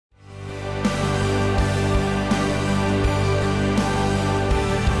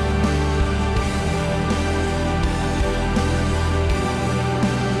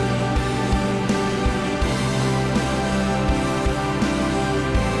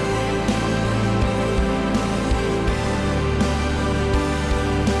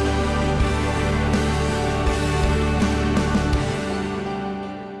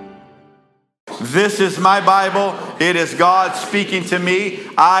This is my Bible. It is God speaking to me.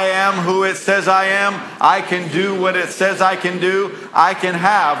 I am who it says I am. I can do what it says I can do. I can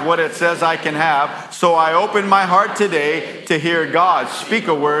have what it says I can have. So I open my heart today to hear God speak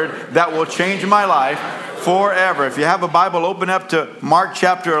a word that will change my life forever. If you have a Bible, open up to Mark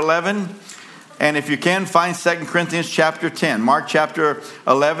chapter 11. And if you can, find 2 Corinthians chapter 10. Mark chapter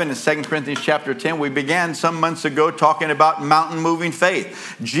 11 and 2 Corinthians chapter 10. We began some months ago talking about mountain moving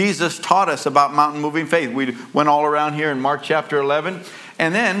faith. Jesus taught us about mountain moving faith. We went all around here in Mark chapter 11.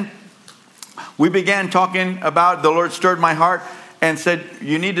 And then we began talking about, the Lord stirred my heart and said,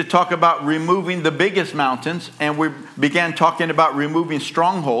 you need to talk about removing the biggest mountains. And we began talking about removing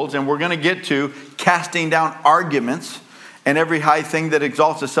strongholds. And we're going to get to casting down arguments and every high thing that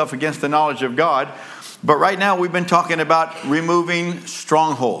exalts itself against the knowledge of God. But right now we've been talking about removing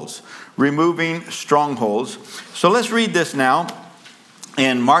strongholds. Removing strongholds. So let's read this now.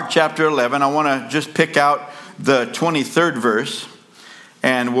 In Mark chapter 11, I want to just pick out the 23rd verse.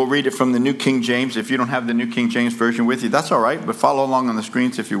 And we'll read it from the New King James. If you don't have the New King James Version with you, that's all right. But follow along on the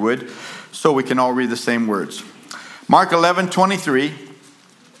screens if you would, so we can all read the same words. Mark 11:23.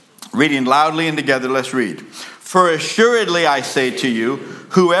 Reading loudly and together, let's read. For assuredly I say to you,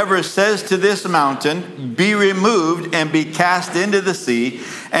 whoever says to this mountain, be removed and be cast into the sea,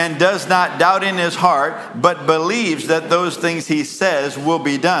 and does not doubt in his heart, but believes that those things he says will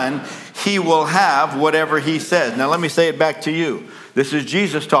be done, he will have whatever he says. Now let me say it back to you. This is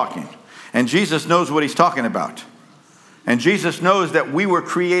Jesus talking. And Jesus knows what he's talking about. And Jesus knows that we were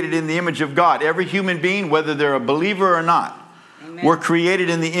created in the image of God. Every human being, whether they're a believer or not, Amen. We're created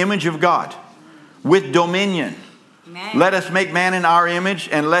in the image of God. With dominion. Amen. Let us make man in our image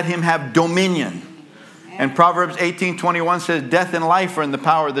and let him have dominion. Amen. And Proverbs 18:21 says, death and life are in the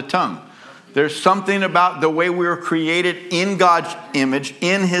power of the tongue. There's something about the way we were created in God's image,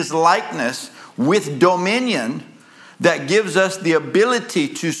 in his likeness, with dominion, that gives us the ability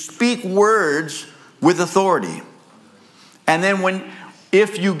to speak words with authority. And then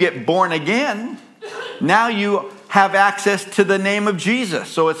if you get born again, now you have access to the name of Jesus.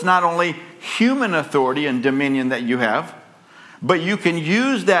 So it's not only human authority and dominion that you have, but you can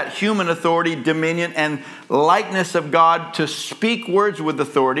use that human authority, dominion, and likeness of God to speak words with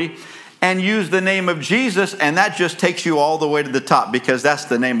authority and use the name of Jesus, and that just takes you all the way to the top, because that's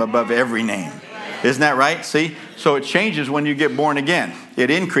the name above every name. Isn't that right? See? So it changes when you get born again. It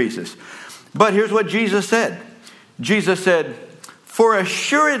increases. But here's what Jesus said. Jesus said, for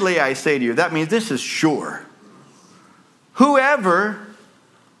assuredly I say to you, that means this is sure. Whoever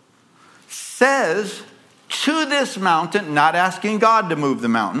says to this mountain, not asking God to move the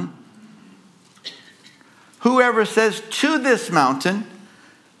mountain. Whoever says to this mountain,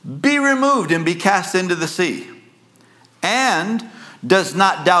 be removed and be cast into the sea, and does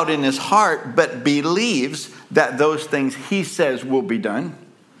not doubt in his heart, but believes that those things he says will be done,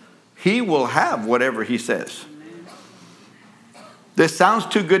 he will have whatever he says. This sounds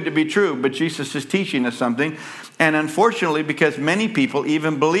too good to be true, but Jesus is teaching us something. And unfortunately, because many people,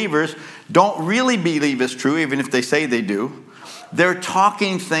 even believers, don't really believe it's true, even if they say they do, they're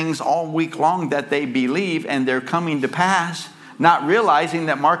talking things all week long that they believe, and they're coming to pass, not realizing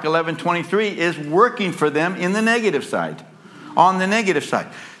that Mark 11:23 is working for them in the negative side, on the negative side.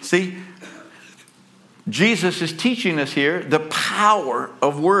 See, Jesus is teaching us here the power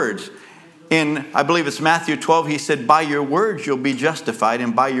of words. In, I believe it's Matthew 12, he said, by your words you'll be justified,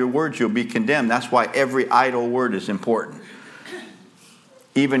 and by your words you'll be condemned. That's why every idle word is important.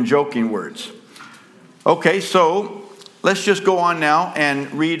 Even joking words. Okay, so let's just go on now and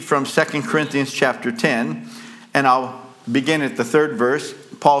read from 2 Corinthians chapter 10. And I'll begin at the 3rd verse.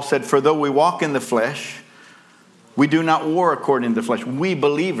 Paul said, for though we walk in the flesh, we do not war according to the flesh. We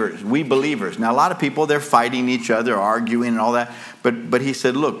believers. Now, a lot of people, they're fighting each other, arguing and all that. But he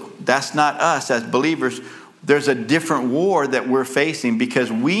said, look, that's not us as believers. There's a different war that we're facing,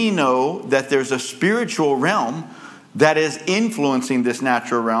 because we know that there's a spiritual realm that is influencing this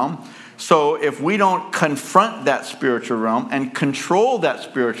natural realm. So if we don't confront that spiritual realm and control that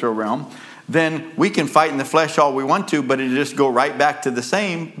spiritual realm, then we can fight in the flesh all we want to, but it'll just go right back to the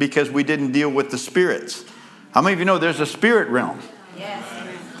same, because we didn't deal with the spirits. How many of you know there's a spirit realm? Yes.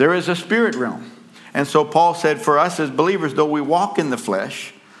 There is a spirit realm. And so Paul said, for us as believers, though we walk in the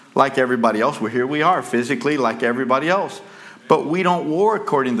flesh like everybody else, here we are physically like everybody else, but we don't war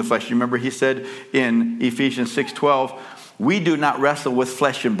according to the flesh. You remember he said in Ephesians 6:12, we do not wrestle with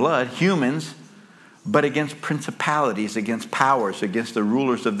flesh and blood, humans, but against principalities, against powers, against the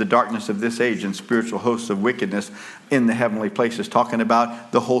rulers of the darkness of this age and spiritual hosts of wickedness in the heavenly places. Talking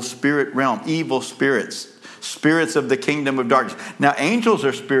about the whole spirit realm, evil spirits, spirits of the kingdom of darkness. Now, angels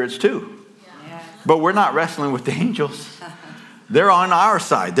are spirits too. But we're not wrestling with the angels. They're on our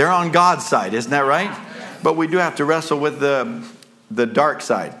side. They're on God's side. Isn't that right? But we do have to wrestle with the dark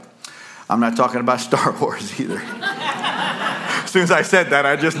side. I'm not talking about Star Wars either. As soon as I said that,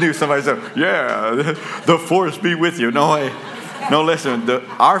 I just knew somebody said, yeah, the force be with you. No way. No, listen,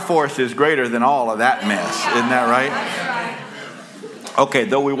 our force is greater than all of that mess. Isn't that right? Okay,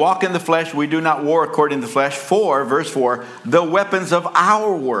 though we walk in the flesh, we do not war according to the flesh. Verse 4, the weapons of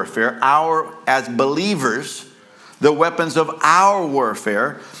our warfare, as believers, the weapons of our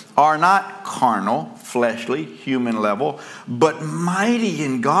warfare are not carnal, fleshly, human level, but mighty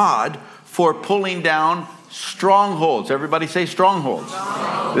in God for pulling down strongholds. Everybody say strongholds.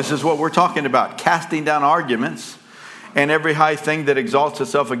 This is what we're talking about. Casting down arguments and every high thing that exalts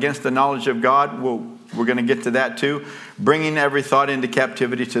itself against the knowledge of God. We're going to get to that too. Bringing every thought into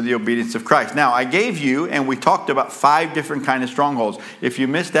captivity to the obedience of Christ. Now, I gave you, and we talked about 5 different kind of strongholds. If you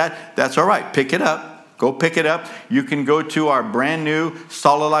missed that, that's all right. Pick it up. Go pick it up. You can go to our brand new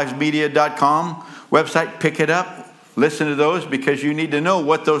solidlifemedia.com website. Pick it up. Listen to those because you need to know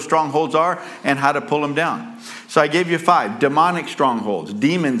what those strongholds are and how to pull them down. So I gave you 5. Demonic strongholds.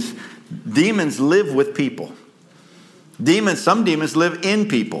 Demons live with people. Some demons live in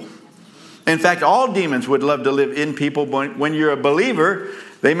people. In fact, all demons would love to live in people. But when you're a believer,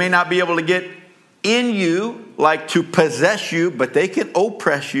 they may not be able to get in you, like to possess you, but they can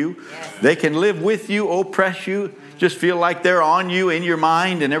oppress you. Yes. They can live with you, oppress you, just feel like they're on you, in your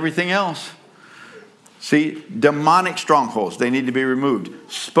mind and everything else. See, demonic strongholds, they need to be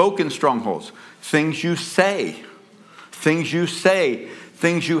removed. Spoken strongholds, things you say, things you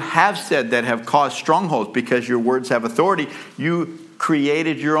have said that have caused strongholds because your words have authority. You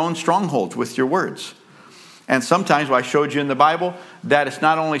created your own strongholds with your words. And sometimes, I showed you in the Bible, that it's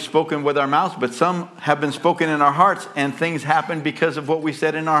not only spoken with our mouths, but some have been spoken in our hearts, and things happen because of what we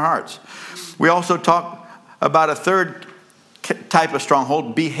said in our hearts. We also talk about a third type of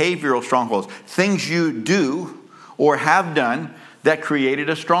stronghold, behavioral strongholds. Things you do or have done that created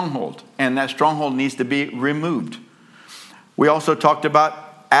a stronghold, and that stronghold needs to be removed. We also talked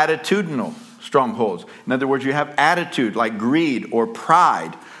about attitudinal strongholds. In other words, you have attitude like greed or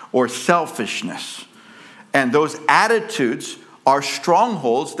pride or selfishness. And those attitudes are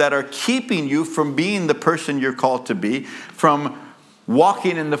strongholds that are keeping you from being the person you're called to be, from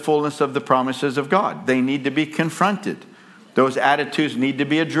walking in the fullness of the promises of God. They need to be confronted. Those attitudes need to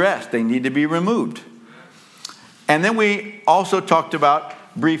be addressed. They need to be removed. And then we also talked about,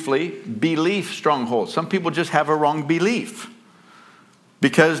 briefly, belief strongholds. Some people just have a wrong belief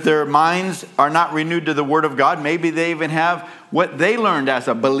because their minds are not renewed to the Word of God. Maybe they even have what they learned as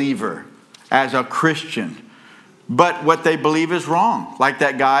a believer, as a Christian. But what they believe is wrong. Like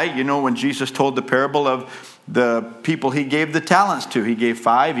that guy, when Jesus told the parable of the people he gave the talents to. He gave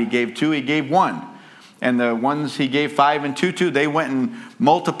 5, he gave 2, he gave 1. And the ones he gave 5 and 2 to, they went and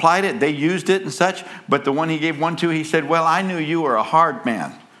multiplied it. They used it and such. But the one he gave 1 to, he said, well, I knew you were a hard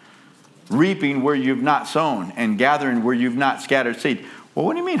man, reaping where you've not sown and gathering where you've not scattered seed. Well,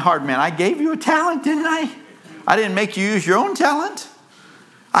 what do you mean hard man? I gave you a talent, didn't I? I didn't make you use your own talent.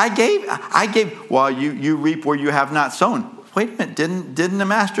 I gave. Well, you reap where you have not sown. Wait a minute, didn't the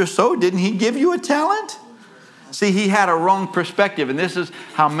master sow? Didn't he give you a talent? See, he had a wrong perspective, and this is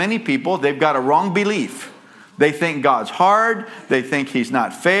how many people, they've got a wrong belief. They think God's hard. They think he's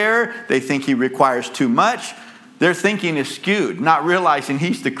not fair. They think he requires too much. Their thinking is skewed, not realizing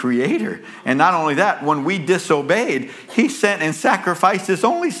he's the creator. And not only that, when we disobeyed, he sent and sacrificed his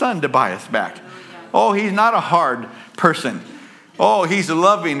only son to buy us back. Oh, he's not a hard person. Oh, he's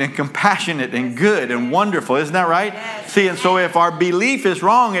loving and compassionate and good and wonderful. Isn't that right? Yes. See, and so if our belief is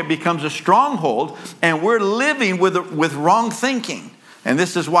wrong, it becomes a stronghold, and we're living with wrong thinking. And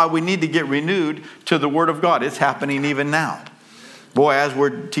this is why we need to get renewed to the Word of God. It's happening even now. Boy, as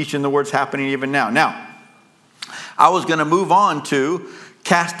we're teaching the Word's happening even now. Now, I was going to move on to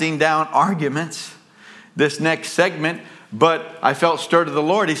casting down arguments, this next segment, but I felt stirred of the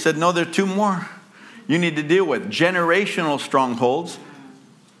Lord. He said, no, there are 2 more you need to deal with: generational strongholds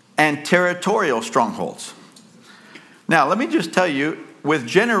and territorial strongholds. Now, let me just tell you, with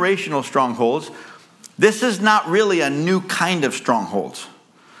generational strongholds, this is not really a new kind of strongholds,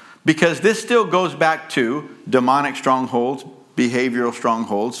 because this still goes back to demonic strongholds, behavioral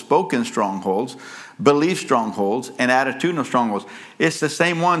strongholds, spoken strongholds, belief strongholds, and attitudinal strongholds. It's the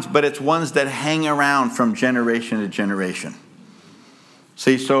same ones, but it's ones that hang around from generation to generation.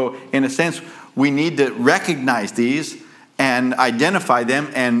 See, so in a sense, we need to recognize these and identify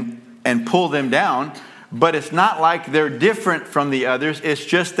them and pull them down. But it's not like they're different from the others. It's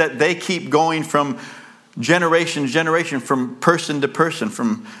just that they keep going from generation to generation, from person to person,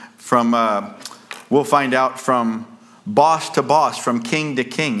 from We'll find out from boss to boss, from king to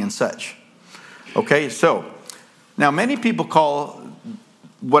king and such. Okay, so now many people call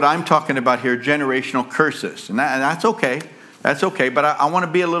what I'm talking about here generational curses. And that's okay. That's okay. But I want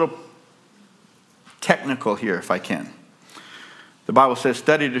to be a little technical here if I can. The Bible says,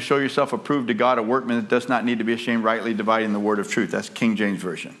 study to show yourself approved to God, a workman that does not need to be ashamed, rightly dividing the word of truth. That's King James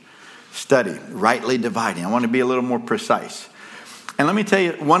Version. Study, rightly dividing. I want to be a little more precise. And let me tell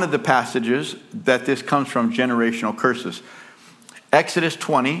you one of the passages that this comes from, generational curses. Exodus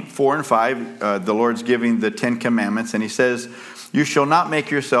 20, 4 and 5, the Lord's giving the 10 commandments, and he says, you shall not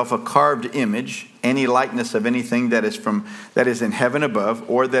make yourself a carved image, any likeness of anything that is in heaven above,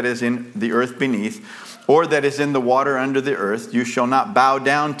 or that is in the earth beneath, or that is in the water under the earth. You shall not bow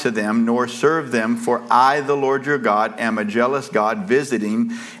down to them, nor serve them, for I, the Lord your God, am a jealous God,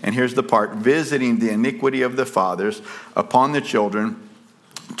 visiting, and here's the part, visiting the iniquity of the fathers upon the children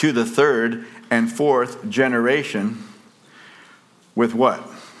to the third and fourth generation. With what?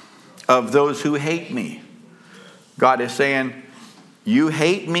 Of those who hate me. God is saying, you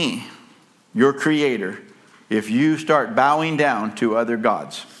hate me, your creator, if you start bowing down to other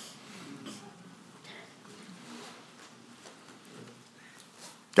gods.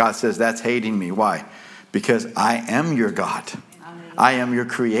 God says that's hating me. Why? Because I am your God. I am your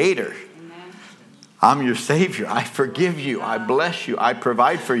creator. I'm your savior. I forgive you. I bless you. I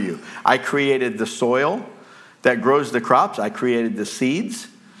provide for you. I created the soil that grows the crops. I created the seeds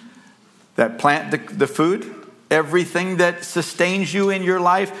that plant the food. Everything that sustains you in your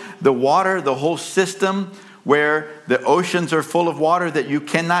life. The water, the whole system where the oceans are full of water that you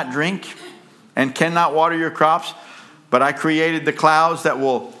cannot drink and cannot water your crops. But I created the clouds that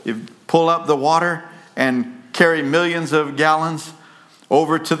will pull up the water and carry millions of gallons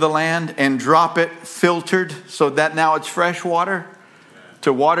over to the land and drop it filtered so that now it's fresh water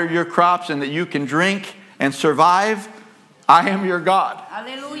to water your crops and that you can drink and survive. I am your God.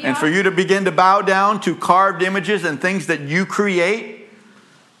 Hallelujah. And for you to begin to bow down to carved images and things that you create,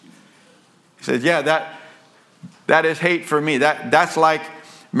 he says, yeah, that is hate for me. That's like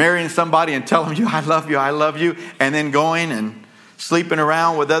marrying somebody and telling you, I love you, and then going and sleeping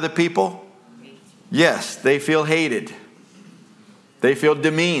around with other people. Yes, they feel hated. They feel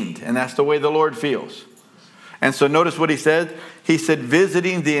demeaned, and that's the way the Lord feels. And so notice what he said. He said,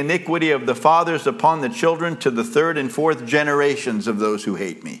 visiting the iniquity of the fathers upon the children to the third and fourth generations of those who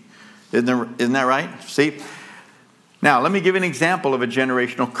hate me. Isn't that right? See? Now, let me give an example of a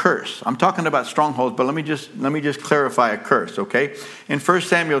generational curse. I'm talking about strongholds, but let me just clarify a curse, okay? In 1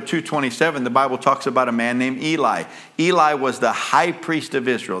 Samuel 2:27, the Bible talks about a man named Eli. Eli was the high priest of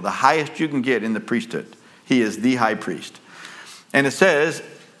Israel, the highest you can get in the priesthood. He is the high priest. And it says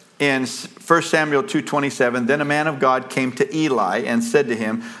in 1 Samuel 2:27, then a man of God came to Eli and said to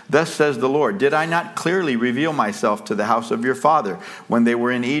him, thus says the Lord, did I not clearly reveal myself to the house of your father when they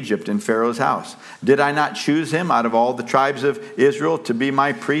were in Egypt in Pharaoh's house? Did I not choose him out of all the tribes of Israel to be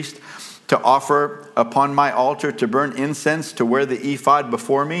my priest, to offer upon my altar, to burn incense, to wear the ephod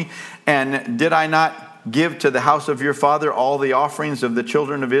before me? And did I not give to the house of your father all the offerings of the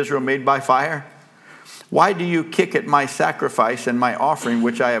children of Israel made by fire? Why do you kick at my sacrifice and my offering,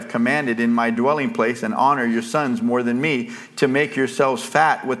 which I have commanded in my dwelling place, and honor your sons more than me, to make yourselves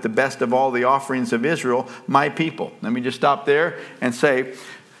fat with the best of all the offerings of Israel, my people? Let me just stop there and say,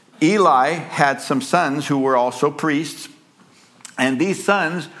 Eli had some sons who were also priests, and these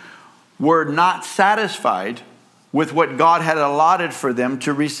sons were not satisfied with what God had allotted for them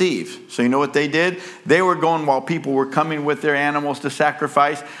to receive. So you know what they did? They were going, while people were coming with their animals to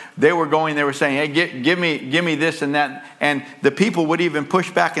sacrifice, they were saying, hey, give me this and that. And the people would even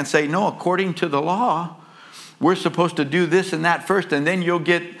push back and say, no, according to the law, we're supposed to do this and that first, and then you'll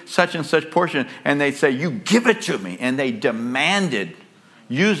get such and such portion. And they'd say, you give it to me. And they demanded,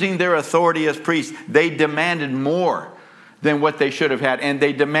 using their authority as priests, they demanded more than what they should have had. And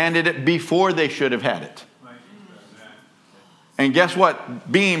they demanded it before they should have had it. And guess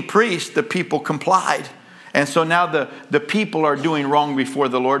what? Being priests, the people complied. And so now the people are doing wrong before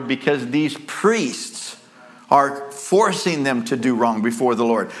the Lord because these priests are forcing them to do wrong before the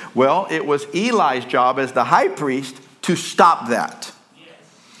Lord. Well, it was Eli's job as the high priest to stop that.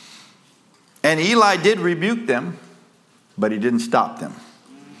 And Eli did rebuke them, but he didn't stop them.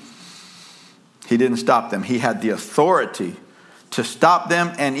 He didn't stop them. He had the authority to stop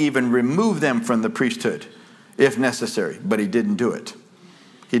them and even remove them from the priesthood, if necessary, but he didn't do it.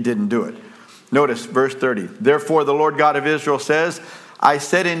 He didn't do it. Notice verse 30. Therefore the Lord God of Israel says, I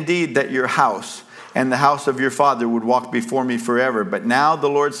said indeed that your house and the house of your father would walk before me forever. But now the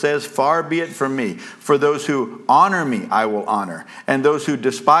Lord says, far be it from me. For those who honor me, I will honor. And those who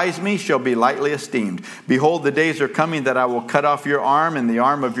despise me shall be lightly esteemed. Behold, the days are coming that I will cut off your arm and the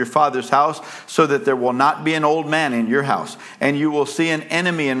arm of your father's house, so that there will not be an old man in your house. And you will see an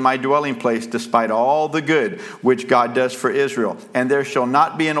enemy in my dwelling place, despite all the good which God does for Israel. And there shall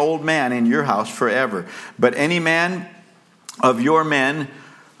not be an old man in your house forever. But any man of your men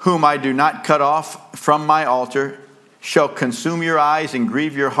whom I do not cut off from my altar shall consume your eyes and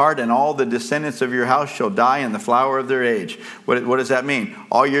grieve your heart, and all the descendants of your house shall die in the flower of their age. What does that mean?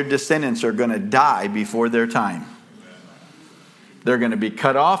 All your descendants are going to die before their time. They're going to be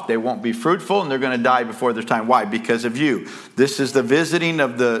cut off, they won't be fruitful, and they're going to die before their time. Why? Because of you. This is the visiting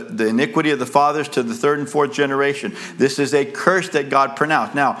of the iniquity of the fathers to the third and fourth generation. This is a curse that God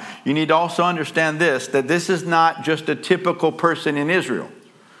pronounced. Now, you need to also understand this, that this is not just a typical person in Israel.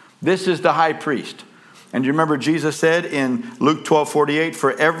 This is the high priest. And you remember Jesus said in Luke 12:48,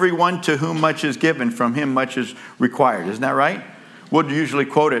 for everyone to whom much is given, from him much is required. Isn't that right? We'll usually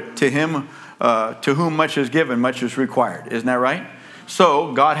quote it, to him to whom much is given, much is required. Isn't that right?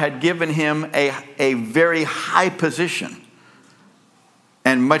 So God had given him a very high position,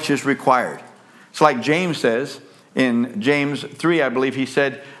 and much is required. It's like James says in James 3, I believe he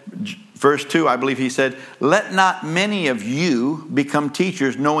said, verse 2, I believe he said, let not many of you become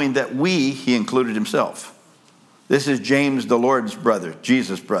teachers, knowing that we, he included himself. This is James, the Lord's brother,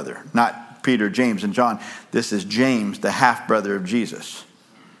 Jesus' brother, not Peter, James, and John. This is James, the half-brother of Jesus.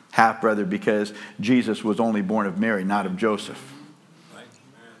 Half-brother because Jesus was only born of Mary, not of Joseph.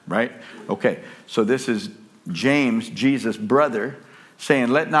 Right? Okay, so this is James, Jesus' brother, saying,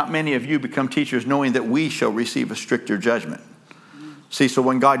 let not many of you become teachers, knowing that we shall receive a stricter judgment. See, so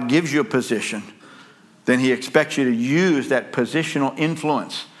when God gives you a position, then he expects you to use that positional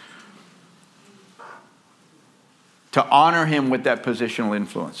influence to honor him with that positional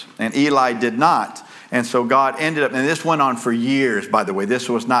influence. And Eli did not. And so God ended up, and this went on for years, by the way. This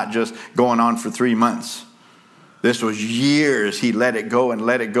was not just going on for 3 months. This was years. He let it go and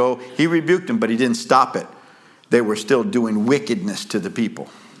let it go. He rebuked them, but he didn't stop it. They were still doing wickedness to the people.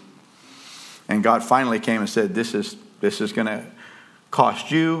 And God finally came and said, this is going to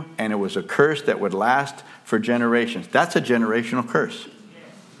cost you, and it was a curse that would last for generations. That's a generational curse.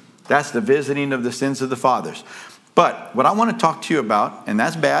 That's the visiting of the sins of the fathers. But what I want to talk to you about, and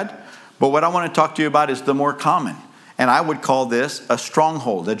that's bad, but what I want to talk to you about is the more common. And I would call this a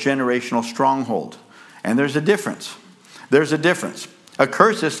stronghold, a generational stronghold. And there's a difference. There's a difference. A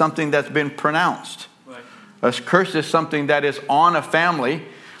curse is something that's been pronounced. Right. A curse is something that is on a family,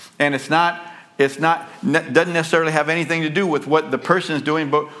 and it doesn't necessarily have anything to do with what the person is doing,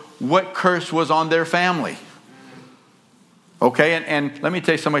 but what curse was on their family. Okay, and let me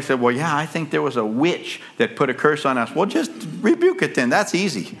tell you, somebody said, well, yeah, I think there was a witch that put a curse on us. Well, just rebuke it then. That's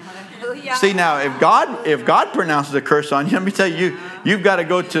easy. Hallelujah. See, now, if God pronounces a curse on you, let me tell you, you've got to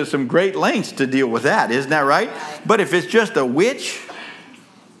go to some great lengths to deal with that. Isn't that right? But if it's just a witch,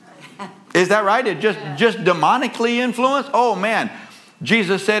 is that right? It just demonically influenced? Oh, man.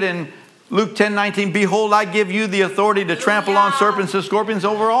 Jesus said in Luke 10:19, behold, I give you the authority to trample on serpents and scorpions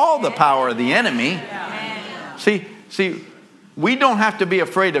over all the power of the enemy. See, we don't have to be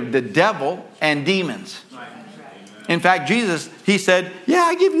afraid of the devil and demons. In fact, Jesus, he said, yeah,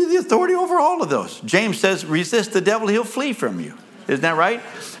 I give you the authority over all of those. James says, resist the devil, he'll flee from you. Isn't that right?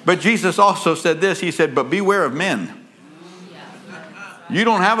 But Jesus also said this. He said, but beware of men. You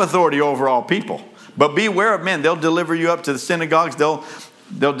don't have authority over all people. But beware of men. They'll deliver you up to the synagogues. They'll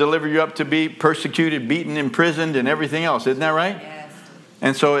deliver you up to be persecuted, beaten, imprisoned, and everything else. Isn't that right? Yes.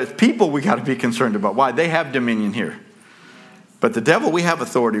 And so it's people we got to be concerned about. Why? They have dominion here. But the devil, we have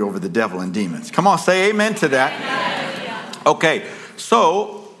authority over the devil and demons. Come on, say amen to that. Amen. Okay,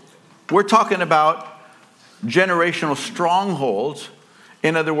 so we're talking about generational strongholds.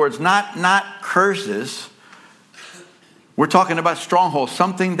 In other words, not curses. We're talking about strongholds,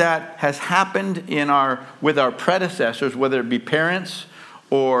 something that has happened with our predecessors, whether it be parents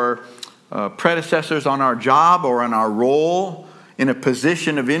or predecessors on our job or on our role in a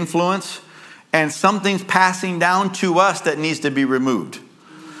position of influence. And something's passing down to us that needs to be removed.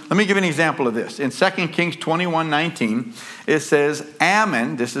 Let me give you an example of this. In 2 Kings 21:19, it says,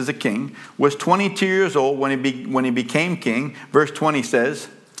 Ammon, this is a king, was 22 years old when he became king. Verse 20 says,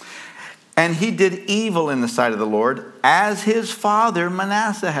 and he did evil in the sight of the Lord, as his father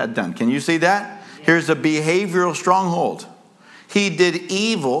Manasseh had done. Can you see that? Here's a behavioral stronghold. He did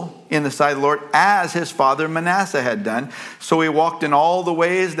evil in the sight of the Lord as his father Manasseh had done. So he walked in all the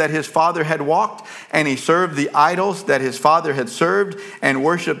ways that his father had walked, and he served the idols that his father had served and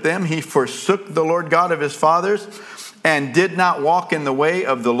worshiped them. He forsook the Lord God of his fathers and did not walk in the way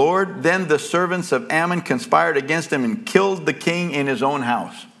of the Lord. Then the servants of Ammon conspired against him and killed the king in his own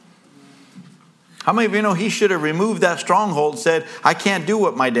house. How many of you know he should have removed that stronghold, said, I can't do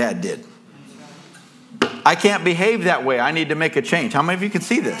what my dad did. I can't behave that way. I need to make a change. How many of you can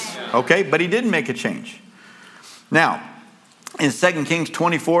see this? Okay, but he didn't make a change. Now, in 2 Kings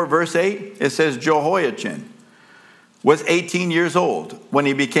 24, verse 8, it says Jehoiachin was 18 years old when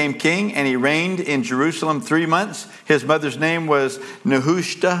he became king, and he reigned in Jerusalem 3 months. His mother's name was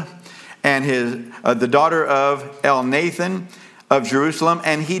Nehushta, and the daughter of Elnathan of Jerusalem,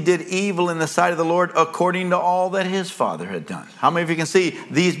 and he did evil in the sight of the Lord according to all that his father had done. How many of you can see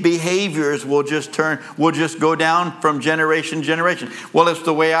these behaviors will just go down from generation to generation? Well, it's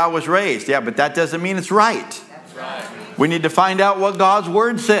the way I was raised. Yeah, but that doesn't mean it's right. That's right. We need to find out what God's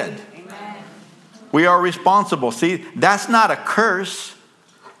word said. Amen. We are responsible. See, that's not a curse.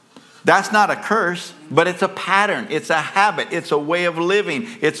 That's not a curse, but it's a pattern. It's a habit. It's a way of living.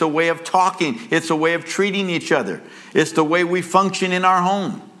 It's a way of talking. It's a way of treating each other. It's the way we function in our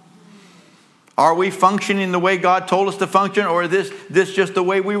home. Are we functioning the way God told us to function, or is this just the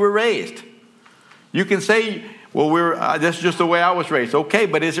way we were raised? You can say, well, this is just the way I was raised. Okay,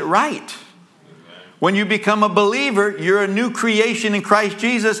 but is it right? When you become a believer, you're a new creation in Christ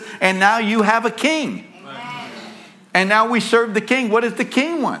Jesus, and now you have a king. Amen. And now we serve the king. What does the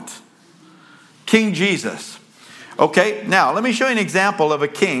king want? King Jesus. Okay, now let me show you an example of a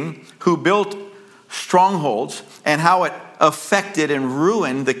king who built strongholds and how it affected and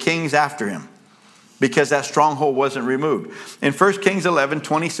ruined the kings after him because that stronghold wasn't removed. In 1 Kings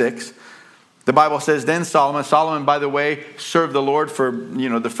 11:26, the Bible says, then Solomon, by the way, served the Lord for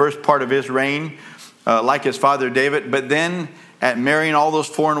the first part of his reign, like his father David. But then at marrying all those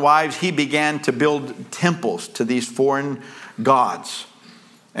foreign wives, he began to build temples to these foreign gods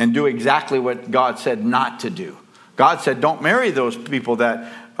and do exactly what God said not to do. God said, don't marry those people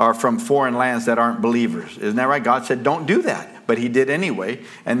that are from foreign lands that aren't believers. Isn't that right? God said, don't do that. But he did anyway.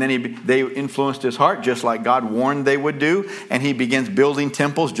 And then they influenced his heart just like God warned they would do. And he begins building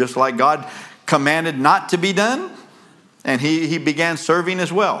temples just like God commanded not to be done. And he began serving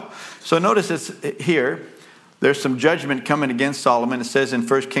as well. So notice it's here. There's some judgment coming against Solomon. It says in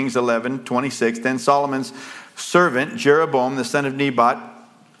 1 Kings 11:26, then Solomon's servant, Jeroboam, the son of Nebat,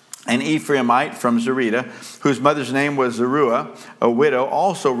 an Ephraimite from Zerida, whose mother's name was Zeruiah, a widow,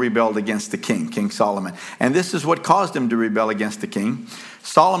 also rebelled against the king, King Solomon. And this is what caused him to rebel against the king.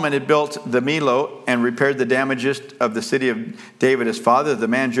 Solomon had built the Millo and repaired the damages of the city of David his father. The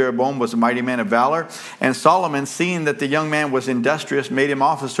man Jeroboam was a mighty man of valor. And Solomon, seeing that the young man was industrious, made him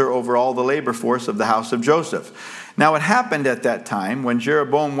officer over all the labor force of the house of Joseph. Now it happened at that time when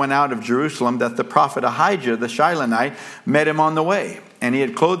Jeroboam went out of Jerusalem that the prophet Ahijah the Shilonite met him on the way. And he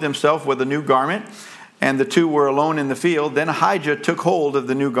had clothed himself with a new garment, and the two were alone in the field. Then Ahijah took hold of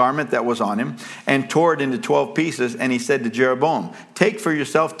the new garment that was on him and tore it into 12 pieces. And he said to Jeroboam, take for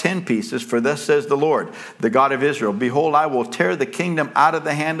yourself 10 pieces, for thus says the Lord, the God of Israel, behold, I will tear the kingdom out of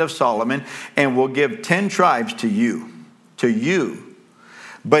the hand of Solomon and will give 10 tribes to you.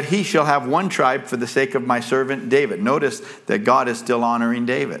 But he shall have one tribe for the sake of my servant David. Notice that God is still honoring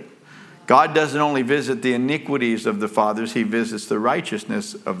David. God doesn't only visit the iniquities of the fathers, he visits the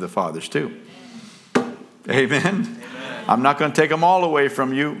righteousness of the fathers too. Amen. I'm not going to take them all away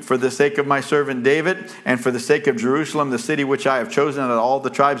from you for the sake of my servant David and for the sake of Jerusalem, the city which I have chosen out of all the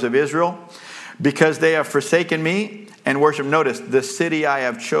tribes of Israel, because they have forsaken me and worship. Notice, the city I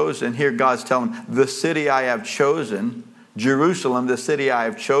have chosen. Here God's telling them, the city I have chosen, Jerusalem, the city I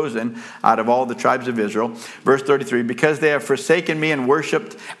have chosen out of all the tribes of Israel. Verse 33, because they have forsaken me and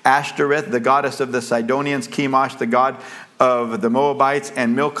worshipped Ashtoreth, the goddess of the Sidonians, Chemosh, the god of the Moabites,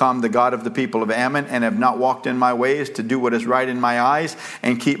 and Milcom, the god of the people of Ammon, and have not walked in my ways to do what is right in my eyes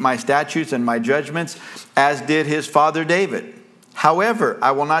and keep my statutes and my judgments, as did his father David. However,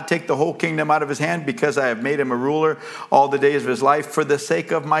 I will not take the whole kingdom out of his hand, because I have made him a ruler all the days of his life for the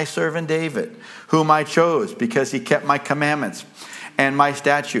sake of my servant David, whom I chose, because he kept my commandments and my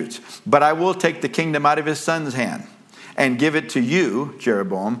statutes. But I will take the kingdom out of his son's hand, and give it to you,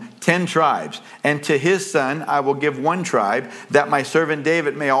 Jeroboam, 10 tribes. And to his son I will give 1 tribe, that my servant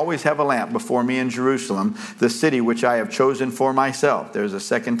David may always have a lamp before me in Jerusalem, the city which I have chosen for myself. There's a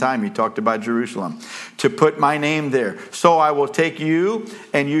second time he talked about Jerusalem. To put my name there. So I will take you,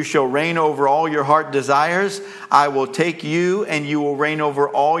 and you shall reign over all your heart desires. I will take you, and you will reign over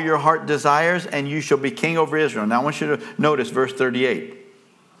all your heart desires, and you shall be king over Israel. Now I want you to notice verse 38.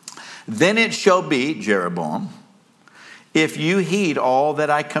 Then it shall be, Jeroboam, if you heed all that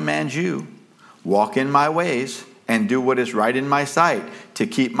I command you, walk in my ways, and do what is right in my sight, to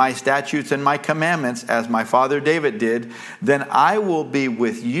keep my statutes and my commandments, as my father David did, then I will be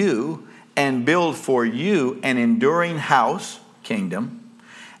with you and build for you an enduring house, kingdom,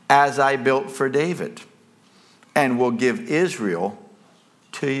 as I built for David, and will give Israel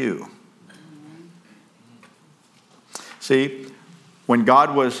to you. See, when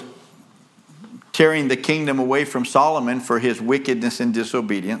God was tearing the kingdom away from Solomon for his wickedness and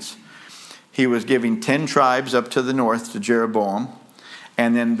disobedience, he was giving 10 tribes up to the north to Jeroboam,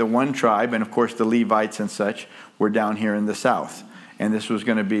 and then the 1 tribe, and of course the Levites and such, were down here in the south. And this was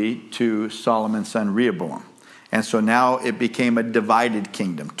going to be to Solomon's son Rehoboam. And so now it became a divided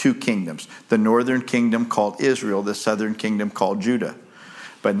kingdom, 2 kingdoms. The northern kingdom called Israel, the southern kingdom called Judah.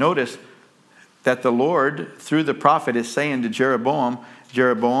 But notice that the Lord, through the prophet, is saying to Jeroboam,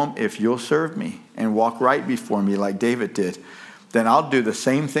 Jeroboam, if you'll serve me and walk right before me like David did, then I'll do the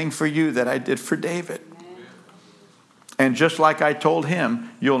same thing for you that I did for David. And just like I told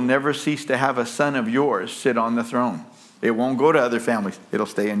him, you'll never cease to have a son of yours sit on the throne. It won't go to other families. It'll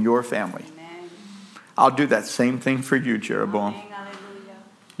stay in your family. Amen. I'll do that same thing for you, Jeroboam.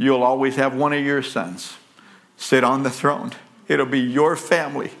 You'll always have one of your sons sit on the throne. It'll be your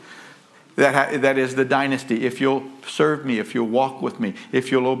family. That is the dynasty. If you'll serve me, if you'll walk with me,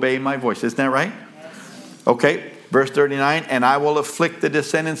 if you'll obey my voice. Isn't that right? Yes. Okay. Verse 39, and I will afflict the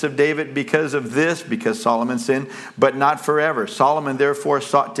descendants of David because of this, because Solomon sinned, but not forever. Solomon therefore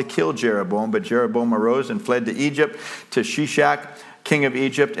sought to kill Jeroboam, but Jeroboam arose and fled to Egypt, to Shishak, king of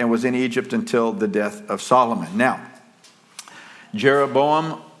Egypt, and was in Egypt until the death of Solomon. Now,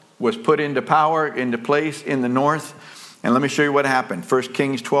 Jeroboam was put into power, into place in the north. And let me show you what happened. 1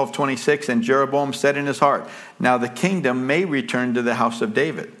 Kings 12:26, and Jeroboam said in his heart, now the kingdom may return to the house of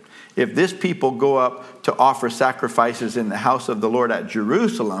David. If this people go up to offer sacrifices in the house of the Lord at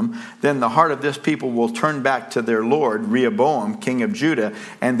Jerusalem, then the heart of this people will turn back to their Lord, Rehoboam, king of Judah,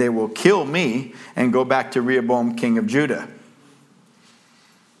 and they will kill me and go back to Rehoboam, king of Judah.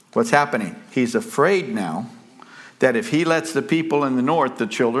 What's happening? He's afraid now that if he lets the people in the north, the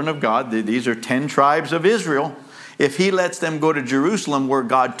children of God, these are 10 tribes of Israel, if he lets them go to Jerusalem where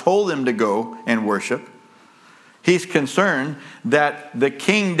God told them to go and worship, he's concerned that the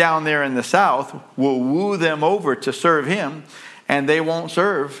king down there in the south will woo them over to serve him, and they won't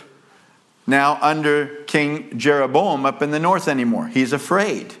serve now under King Jeroboam up in the north anymore. He's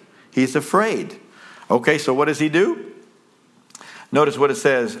afraid. He's afraid. Okay, so what does he do? Notice what it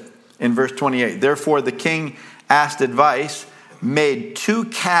says in verse 28. Therefore the king asked advice, made 2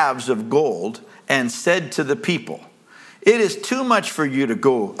 calves of gold, and said to the people, it is too much for you to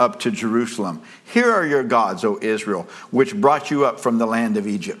go up to Jerusalem. Here are your gods, O Israel, which brought you up from the land of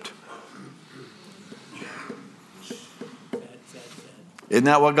Egypt. Isn't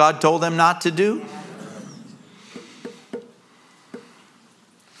that what God told them not to do?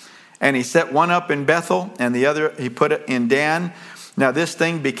 And he set one up in Bethel, and the other he put it in Dan. Now this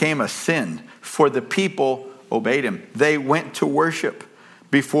thing became a sin, for the people obeyed him. They went to worship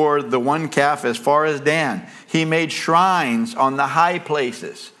before the one calf as far as Dan. He made shrines on the high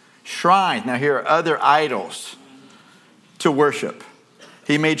places. Shrines. Now here are other idols to worship.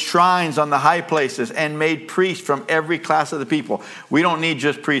 He made shrines on the high places and made priests from every class of the people. We don't need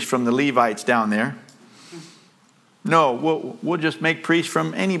just priests from the Levites down there. No, we'll just make priests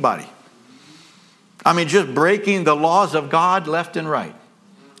from anybody. I mean, just breaking the laws of God left and right.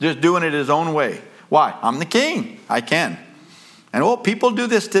 Just doing it his own way. Why? I'm the king. I can. And people do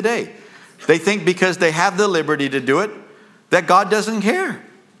this today. They think because they have the liberty to do it, that God doesn't care.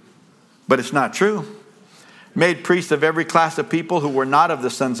 But it's not true. Made priests of every class of people who were not of the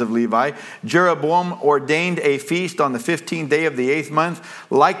sons of Levi. Jeroboam ordained a feast on the 15th day of the 8th month,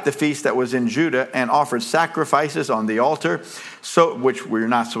 like the feast that was in Judah, and offered sacrifices on the altar, which we're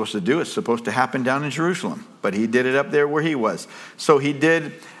not supposed to do. It's supposed to happen down in Jerusalem. But he did it up there where he was. So he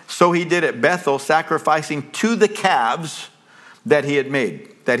did at Bethel, sacrificing to the calves that he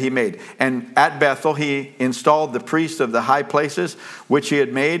made. And at Bethel, he installed the priests of the high places, which he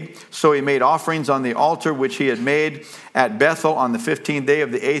had made. So he made offerings on the altar, which he had made at Bethel on the 15th day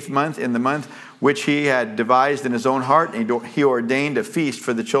of the 8th month, in the month which he had devised in his own heart. And he ordained a feast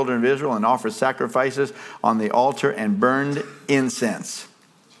for the children of Israel and offered sacrifices on the altar and burned incense.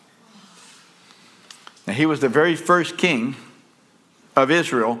 Now, he was the very first king of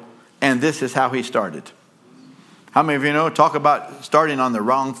Israel, and this is how he started. How many of you know? Talk about starting on the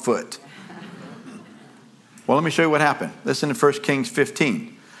wrong foot. Well, let me show you what happened. Listen to 1 Kings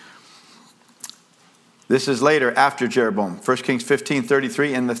 15. This is later after Jeroboam. 1 Kings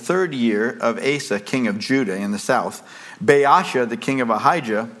 15:33. In the third year of Asa, king of Judah in the south, Baasha,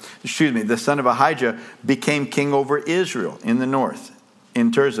 the son of Ahijah, became king over Israel in the north,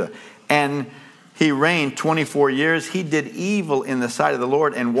 in Tirzah. And he reigned 24 years. He did evil in the sight of the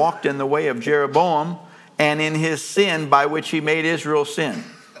Lord and walked in the way of Jeroboam and in his sin by which he made Israel sin.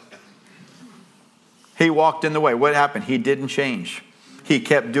 He walked in the way. What happened? He didn't change. He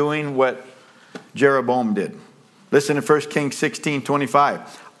kept doing what Jeroboam did. Listen to 1 Kings 16:25.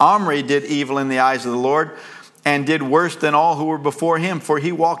 Omri did evil in the eyes of the Lord and did worse than all who were before him, for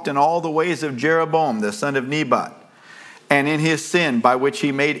he walked in all the ways of Jeroboam, the son of Nebat, and in his sin by which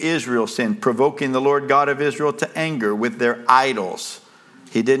he made Israel sin, provoking the Lord God of Israel to anger with their idols.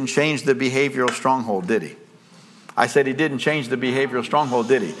 He didn't change the behavioral stronghold, did he? I said he didn't change the behavioral stronghold,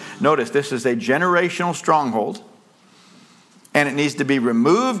 did he? Notice this is a generational stronghold. And it needs to be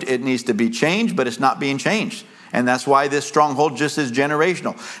removed. It needs to be changed, but it's not being changed. And that's why this stronghold just is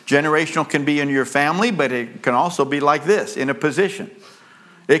generational. Generational can be in your family, but it can also be like this, in a position.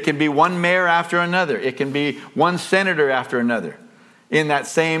 It can be one mayor after another. It can be one senator after another in that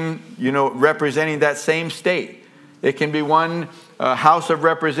same, representing that same state. It can be one House of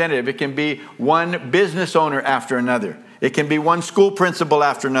Representative. It can be one business owner after another. It can be one school principal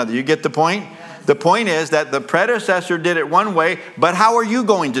after another. You get the point? The point is that the predecessor did it one way, but how are you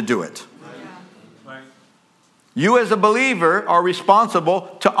going to do it? Right. You as a believer are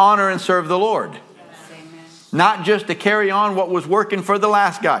responsible to honor and serve the Lord. Yes. Not just to carry on what was working for the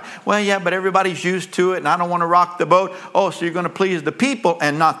last guy. Well, yeah, but everybody's used to it and I don't want to rock the boat. Oh, so you're going to please the people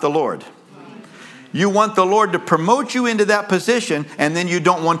and not the Lord. Right. You want the Lord to promote you into that position and then you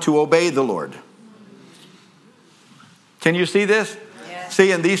don't want to obey the Lord. Can you see this?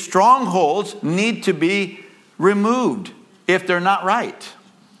 See, and these strongholds need to be removed if they're not right.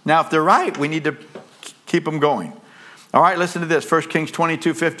 Now, if they're right, we need to keep them going. All right, listen to this. 1 Kings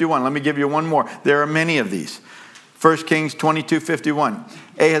 22:51. Let me give you one more. There are many of these. 1 Kings 22:51.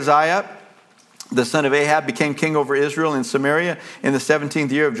 Ahaziah, the son of Ahab, became king over Israel in Samaria in the 17th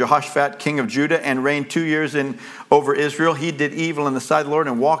year of Jehoshaphat, king of Judah, and reigned 2 years over Israel. He did evil in the sight of the Lord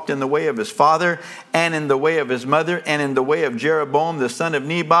and walked in the way of his father and in the way of his mother and in the way of Jeroboam, the son of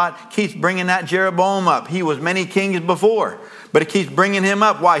Nebat. Keeps bringing that Jeroboam up. He was many kings before, but it keeps bringing him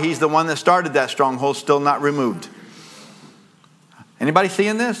up. Why? He's the one that started that stronghold, still not removed. Anybody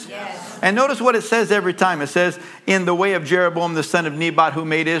seeing this? Yes. And notice what it says every time. It says, in the way of Jeroboam, the son of Nebat, who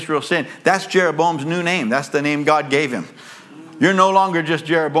made Israel sin. That's Jeroboam's new name. That's the name God gave him. You're no longer just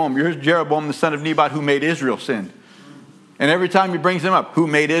Jeroboam. You're Jeroboam, the son of Nebat, who made Israel sin. And every time he brings him up, who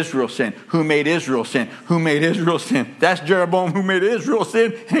made Israel sin? Who made Israel sin? Who made Israel sin? That's Jeroboam who made Israel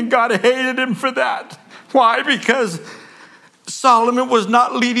sin. And God hated him for that. Why? Because Solomon was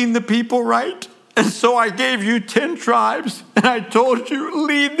not leading the people right. And so I gave you 10 tribes, and I told you,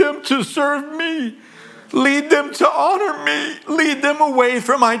 lead them to serve me. Lead them to honor me. Lead them away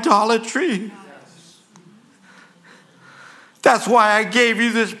from idolatry. That's why I gave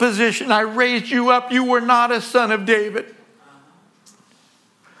you this position. I raised you up. You were not a son of David.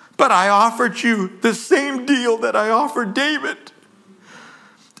 But I offered you the same deal that I offered David.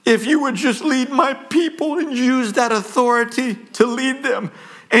 If you would just lead my people and use that authority to lead them,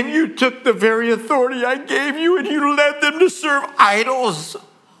 and you took the very authority I gave you and you led them to serve idols.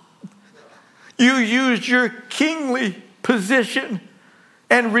 You used your kingly position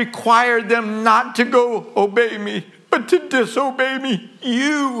and required them not to go obey me, but to disobey me.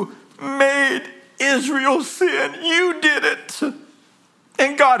 You made Israel sin. You did it.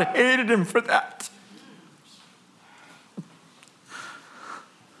 And God hated him for that.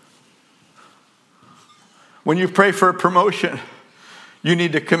 When you pray for a promotion, you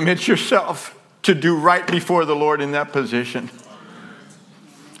need to commit yourself to do right before the Lord in that position.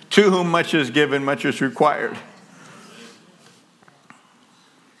 To whom much is given, much is required.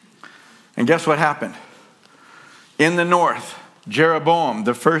 And guess what happened? In the north, Jeroboam,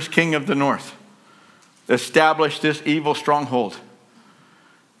 the first king of the north, established this evil stronghold.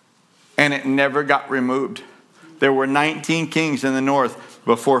 And it never got removed. There were 19 kings in the north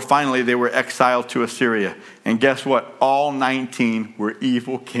before finally they were exiled to Assyria. And guess what? All 19 were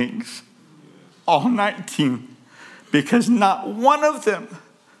evil kings. All 19. Because not one of them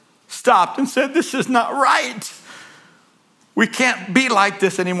stopped and said, this is not right. We can't be like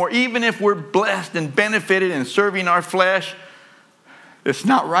this anymore. Even if we're blessed and benefited and serving our flesh, it's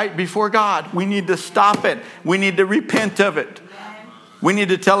not right before God. We need to stop it. We need to repent of it. We need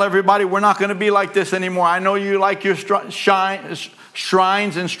to tell everybody we're not going to be like this anymore. I know you like your shrines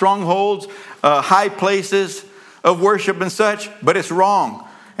and strongholds, high places of worship and such, but it's wrong.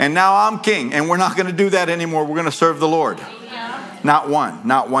 And now I'm king, and we're not going to do that anymore. We're going to serve the Lord. Yeah. Not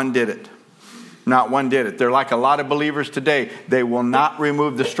one did it. Not one did it. They're like a lot of believers today. They will not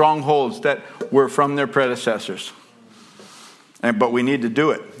remove the strongholds that were from their predecessors. But we need to do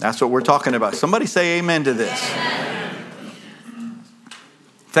it. That's what we're talking about. Somebody say amen to this. Amen.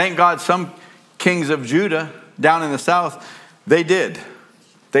 Thank God some kings of Judah down in the south, they did.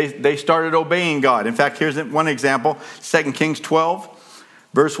 They started obeying God. In fact, here's one example. 2 Kings 12,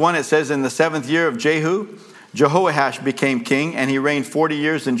 verse 1, it says, in the 7th year of Jehu, Jehoash became king, and he reigned 40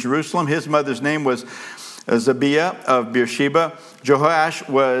 years in Jerusalem. His mother's name was Zabiah of Beersheba.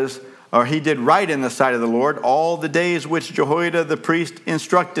 He did right in the sight of the Lord all the days which Jehoiada the priest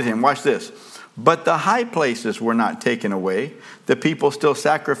instructed him. Watch this. But the high places were not taken away. The people still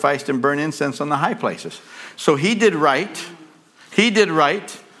sacrificed and burned incense on the high places. So he did right.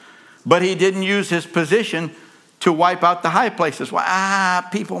 But he didn't use his position to wipe out the high places. Well,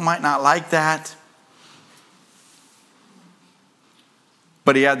 people might not like that.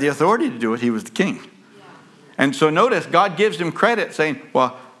 But he had the authority to do it. He was the king. Yeah. And so notice, God gives him credit saying,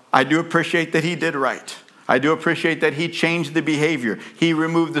 well, I do appreciate that he did right. I do appreciate that he changed the behavior. He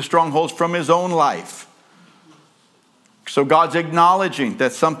removed the strongholds from his own life. So God's acknowledging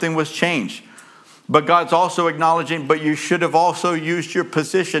that something was changed. But God's also acknowledging, but you should have also used your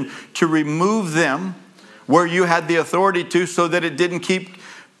position to remove them where you had the authority to, so that it didn't keep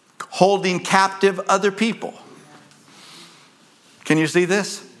holding captive other people. Can you see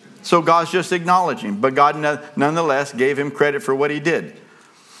this? So God's just acknowledging, but God nonetheless gave him credit for what he did.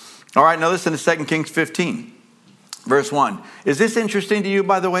 All right, now listen to 2 Kings 15, verse 1. Is this interesting to you,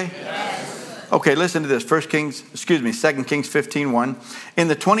 by the way? Yes. Okay, listen to this. 2 Kings 15:1. In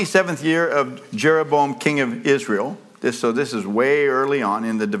the 27th year of Jeroboam, king of Israel, this is way early on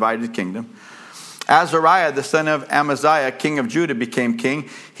in the divided kingdom, Azariah, the son of Amaziah, king of Judah, became king.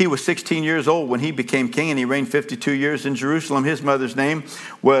 He was 16 years old when he became king, and he reigned 52 years in Jerusalem. His mother's name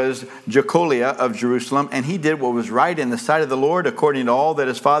was Jecoliah of Jerusalem, and he did what was right in the sight of the Lord, according to all that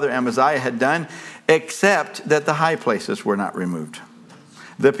his father Amaziah had done, except that the high places were not removed.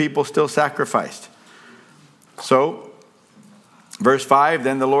 The people still sacrificed. So, verse 5,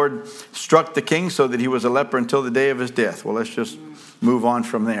 then the Lord struck the king so that he was a leper until the day of his death. Well, let's just move on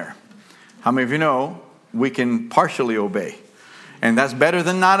from there. How many of you know we can partially obey? And that's better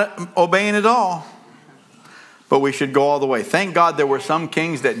than not obeying at all. But we should go all the way. Thank God there were some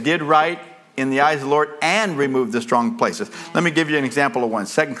kings that did right in the eyes of the Lord and removed the strong places. Let me give you an example of one.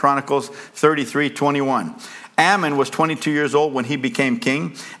 2 Chronicles 33:21. Ammon was 22 years old when he became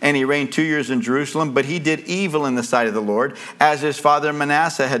king, and he reigned 2 years in Jerusalem, but he did evil in the sight of the Lord, as his father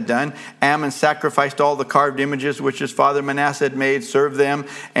Manasseh had done. Ammon sacrificed all the carved images which his father Manasseh had made, served them,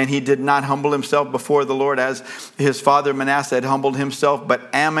 and he did not humble himself before the Lord as his father Manasseh had humbled himself, but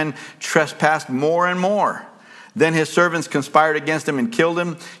Ammon trespassed more and more. Then his servants conspired against him and killed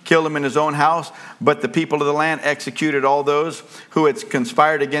him in his own house. But the people of the land executed all those who had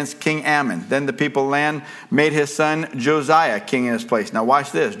conspired against King Ammon. Then the people of the land made his son Josiah king in his place. Now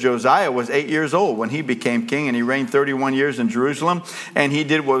watch this. Josiah was 8 years old when he became king, and he reigned 31 years in Jerusalem. And he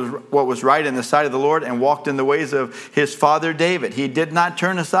did what was right in the sight of the Lord, and walked in the ways of his father David. He did not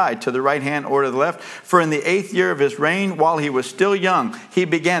turn aside to the right hand or to the left. For in the 8th year of his reign, while he was still young, he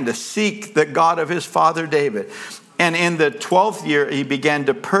began to seek the God of his father David. And in the 12th year, he began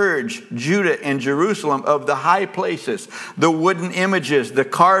to purge Judah and Jerusalem of the high places, the wooden images, the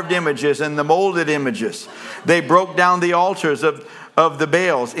carved images, and the molded images. They broke down the altars of the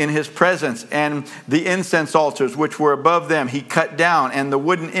Baals in his presence, and the incense altars which were above them he cut down, and the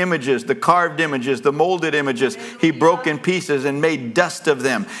wooden images, the carved images, the molded images he broke in pieces and made dust of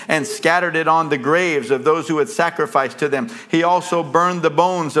them and scattered it on the graves of those who had sacrificed to them. He also burned the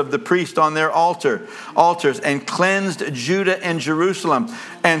bones of the priests on their altars and cleansed Judah and Jerusalem.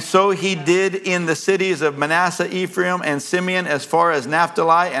 And so he did in the cities of Manasseh, Ephraim, and Simeon, as far as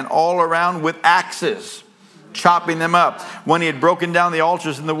Naphtali, and all around with axes, chopping them up. When he had broken down the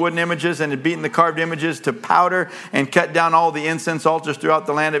altars and the wooden images and had beaten the carved images to powder and cut down all the incense altars throughout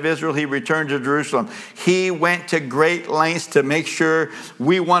the land of Israel, he returned to Jerusalem. He went to great lengths to make sure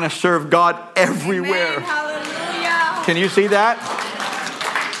we want to serve God everywhere. Amen. Hallelujah. Can you see that?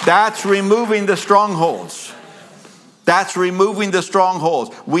 That's removing the strongholds. That's removing the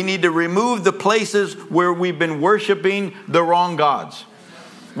strongholds. We need to remove the places where we've been worshiping the wrong gods.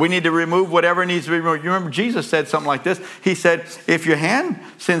 We need to remove whatever needs to be removed. You remember Jesus said something like this. He said, if your hand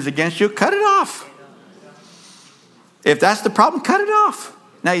sins against you, cut it off. If that's the problem, cut it off.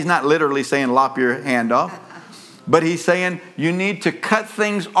 Now, he's not literally saying lop your hand off. But he's saying you need to cut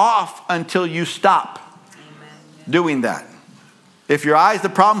things off until you stop doing that. If your eye's the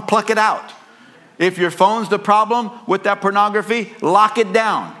problem, pluck it out. If your phone's the problem with that pornography, lock it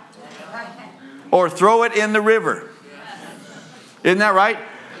down. Or throw it in the river. Isn't that right?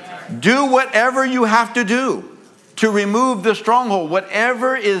 Do whatever you have to do to remove the stronghold.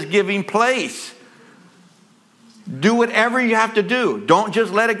 Whatever is giving place. Do whatever you have to do. Don't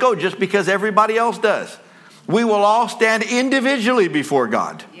just let it go just because everybody else does. We will all stand individually before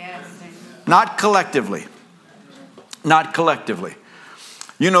God. Yes. Not collectively. Not collectively.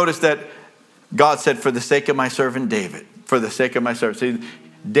 You notice that God said, for the sake of my servant David. For the sake of my servant. See,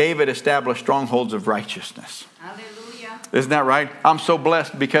 David established strongholds of righteousness. Hallelujah. Isn't that right? I'm so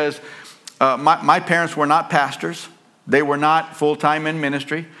blessed because my parents were not pastors. They were not full-time in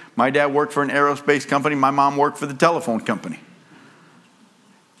ministry. My dad worked for an aerospace company. My mom worked for the telephone company.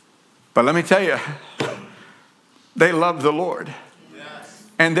 But let me tell you, they loved the Lord. Yes.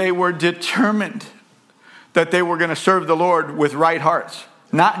 And they were determined that they were going to serve the Lord with right hearts.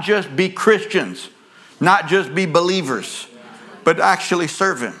 Not just be Christians. Not just be believers. But actually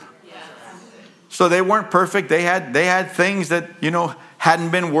serve Him. So they weren't perfect. They had things that, hadn't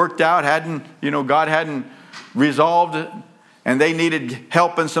been worked out. God hadn't resolved it. And they needed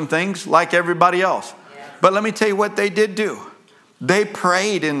help in some things like everybody else. But let me tell you what they did do. They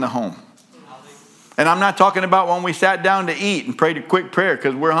prayed in the home. And I'm not talking about when we sat down to eat and prayed a quick prayer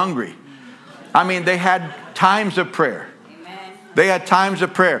because we're hungry. I mean, they had times of prayer. They had times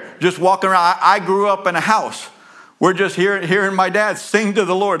of prayer. Just walking around. I grew up in a house. We're just hearing my dad sing to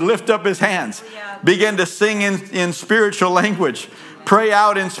the Lord, lift up his hands, begin to sing in spiritual language, pray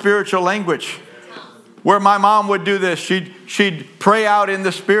out in spiritual language. Where my mom would do this, she'd pray out in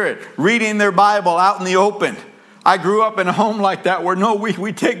the Spirit, reading their Bible out in the open. I grew up in a home like that where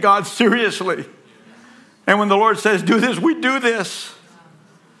we take God seriously. And when the Lord says, do this, we do this.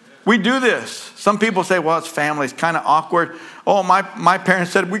 We do this. Some people say, well, it's family. It's kind of awkward. Oh, my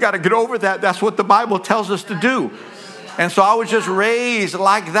parents said, we got to get over that. That's what the Bible tells us to do. And so I was just raised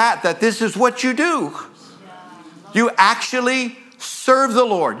like that this is what you do. You actually serve the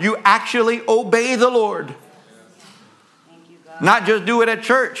Lord. You actually obey the Lord. Not just do it at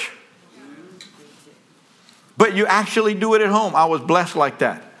church. But you actually do it at home. I was blessed like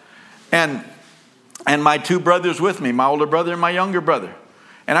that. And my two brothers with me, my older brother and my younger brother.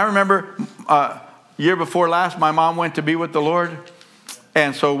 And I remember year before last, my mom went to be with the Lord.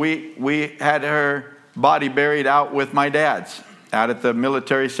 And so we had her body buried out with my dad's out at the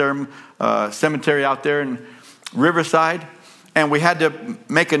military cemetery out there in Riverside. And we had to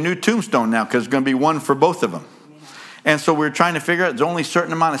make a new tombstone now because there's going to be one for both of them. And so we were trying to figure out there's only a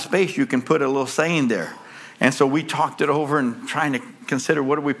certain amount of space you can put a little saying there. And so we talked it over and trying to consider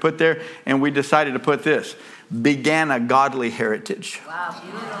what do we put there. And we decided to put this. Began a godly heritage. Wow,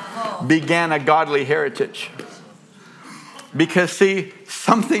 beautiful. Began a godly heritage. Because see,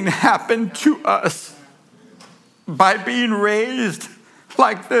 something happened to us by being raised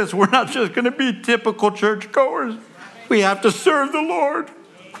like this. We're not just going to be typical churchgoers. We have to serve the Lord.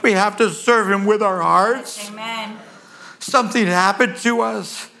 We have to serve Him with our hearts. Amen. Something happened to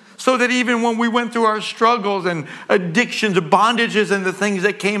us. So that even when we went through our struggles and addictions, bondages, and the things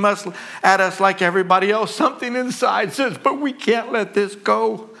that came at us like everybody else, something inside says, but we can't let this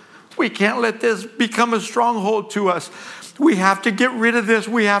go. We can't let this become a stronghold to us. We have to get rid of this.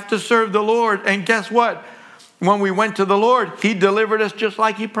 We have to serve the Lord. And guess what? When we went to the Lord, He delivered us just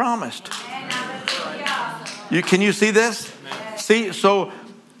like He promised. Can you see this? See, so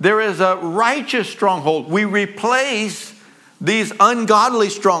there is a righteous stronghold. We replace these ungodly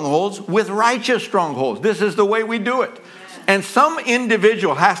strongholds with righteous strongholds. This is the way we do it. And some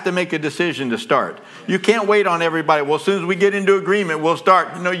individual has to make a decision to start. You can't wait on everybody. Well, as soon as we get into agreement, we'll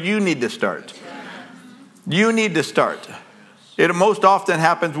start. No, you need to start. You need to start. It most often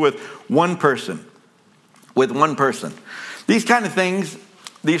happens with one person. With one person. These kind of things,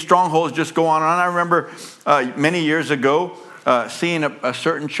 these strongholds just go on and on. I remember many years ago seeing a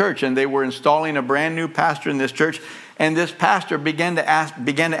certain church, and they were installing a brand new pastor in this church. And this pastor began to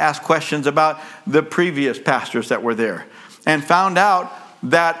ask questions about the previous pastors that were there, and found out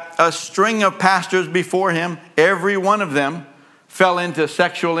that a string of pastors before him, every one of them fell into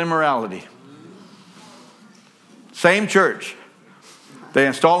sexual immorality. Same church. They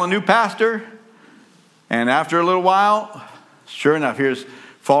install a new pastor, And after a little while, sure enough, here's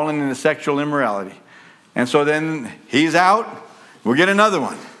falling into sexual immorality. And so then he's out. We'll get another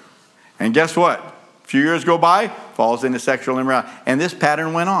one. And guess what? A few years go by, falls into sexual immorality. And this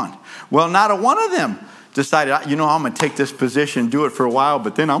pattern went on. Well, not a one of them decided, I'm going to take this position, do it for a while,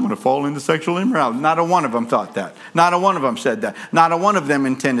 but then I'm going to fall into sexual immorality. Not a one of them thought that. Not a one of them said that. Not a one of them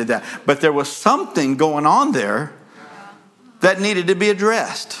intended that. But there was something going on there that needed to be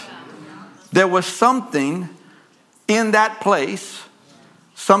addressed. There was something in that place,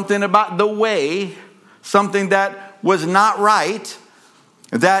 something about the way, something that was not right,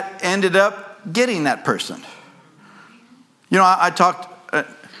 that ended up getting that person. I talked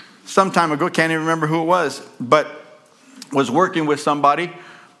some time ago, can't even remember who it was, but was working with somebody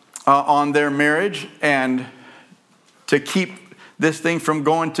on their marriage and to keep this thing from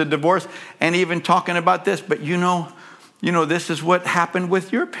going to divorce, and even talking about this. But this is what happened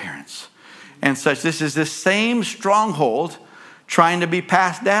with your parents and such. This is the same stronghold trying to be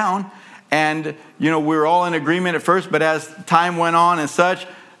passed down. And, we were all in agreement at first, but as time went on and such,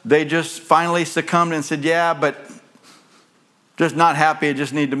 they just finally succumbed and said, yeah, but just not happy. I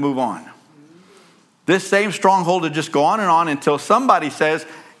just need to move on. This same stronghold would just go on and on until somebody says,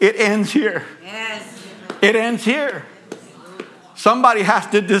 it ends here. Yes. It ends here. Somebody has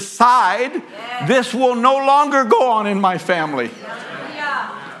to decide, this will no longer go on in my family.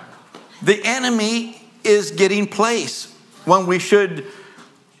 The enemy is getting place when we should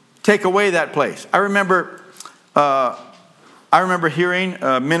take away that place. I remember hearing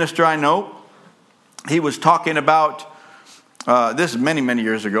a minister I know. He was talking about, this is many, many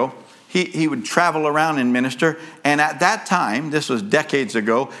years ago. He would travel around and minister. And at that time, this was decades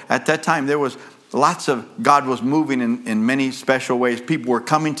ago, at that time there was God was moving in many special ways. People were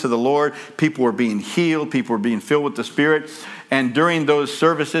coming to the Lord. People were being healed. People were being filled with the Spirit. And during those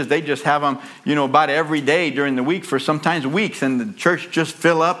services, they just have them, about every day during the week for sometimes weeks. And the church just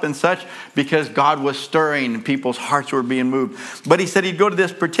fill up and such because God was stirring and people's hearts were being moved. But he said he'd go to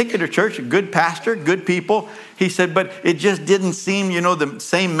this particular church, a good pastor, good people. He said, but it just didn't seem, the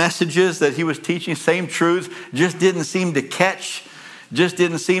same messages that he was teaching, same truths, just didn't seem to catch. Just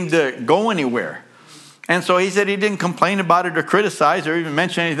didn't seem to go anywhere. And so he said he didn't complain about it or criticize or even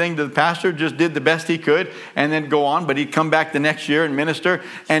mention anything to the pastor, just did the best he could and then go on. But he'd come back the next year and minister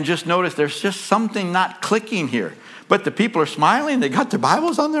and just notice there's just something not clicking here. But the people are smiling. They got their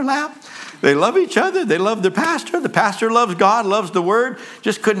Bibles on their lap. They love each other. They love their pastor. The pastor loves God, loves the word.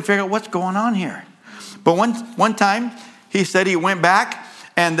 Just couldn't figure out what's going on here. But one time he said he went back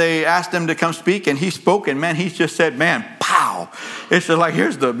and they asked him to come speak, and he spoke, and man, he just said, man, pow. It's just like,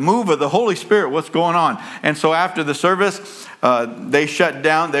 here's the move of the Holy Spirit. What's going on? And so after the service, they shut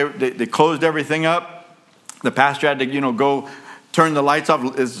down. They closed everything up. The pastor had to, go turn the lights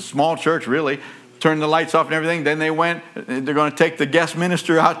off. It's a small church, really. Turn the lights off and everything. Then they're going to take the guest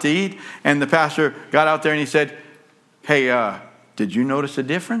minister out to eat. And the pastor got out there and he said, hey, did you notice a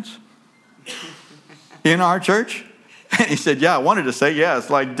difference in our church? And he said, yeah, I wanted to say, yeah, it's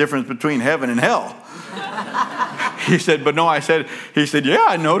like difference between heaven and hell. He said, but no, he said, yeah,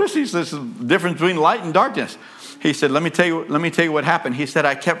 I noticed. He says, the difference between light and darkness. He said, let me tell you what happened. He said,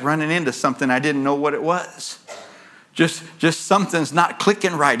 I kept running into something. I didn't know what it was. Just something's not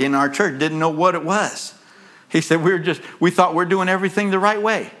clicking right in our church. Didn't know what it was. He said, we thought we're doing everything the right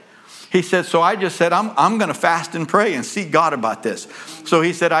way. He said, so I just said, I'm going to fast and pray and seek God about this. So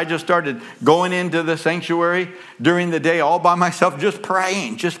he said, I just started going into the sanctuary during the day all by myself, just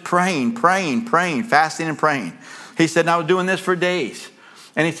praying, fasting and praying. He said, and I was doing this for days.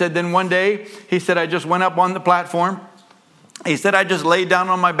 And he said, then one day, he said, I just went up on the platform. He said, I just laid down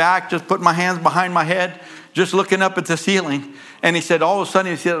on my back, just put my hands behind my head, just looking up at the ceiling. And he said, all of a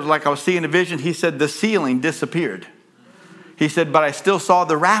sudden, he said, it was like I was seeing a vision. He said, the ceiling disappeared. He said, but I still saw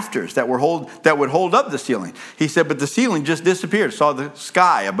the rafters that would hold up the ceiling. He said, but the ceiling just disappeared. Saw the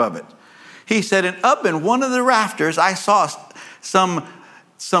sky above it. He said, and up in one of the rafters, I saw some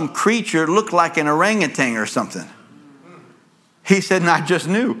creature look like an orangutan or something. He said, and I just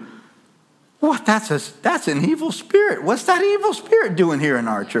knew, what? That's an evil spirit. What's that evil spirit doing here in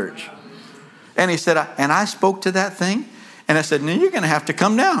our church? And he said, and I spoke to that thing, and I said, no, you're going to have to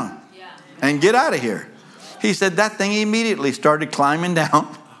come down and get out of here. He said that thing immediately started climbing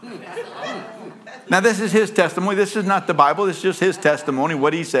down. Now, this is his testimony. This is not the Bible. This is just his testimony,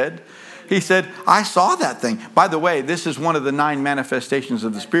 what he said. He said, I saw that thing. By the way, this is one of the 9 manifestations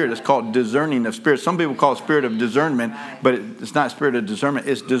of the Spirit. It's called discerning of spirits. Some people call it spirit of discernment, but it's not spirit of discernment.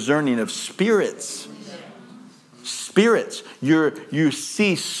 It's discerning of spirits. Spirits. You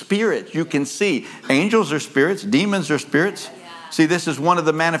see spirits. You can see. Angels are spirits. Demons are spirits. See, this is one of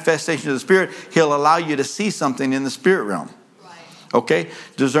the manifestations of the Spirit. He'll allow you to see something in the spirit realm. Okay?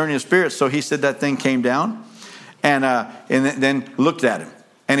 Discerning the spirit. So he said that thing came down and then looked at him.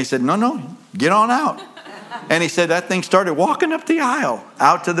 And he said, no, get on out. And he said that thing started walking up the aisle,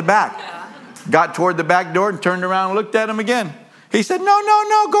 out to the back. Got toward the back door and turned around and looked at him again. He said,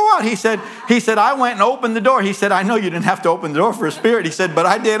 no, go out. He said, I went and opened the door. He said, I know you didn't have to open the door for a spirit. He said, but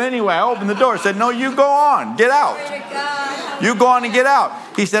I did anyway. I opened the door. He said, no, you go on. Get out. You go on and get out.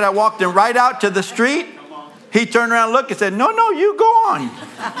 He said, I walked him right out to the street. He turned around and looked and said, no, you go on.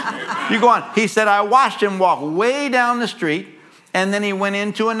 You go on. He said, I watched him walk way down the street, and then he went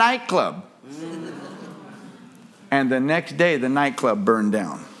into a nightclub. And the next day, the nightclub burned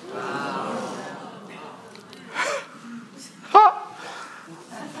down.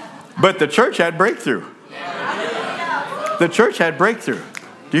 But the church had breakthrough. The church had breakthrough.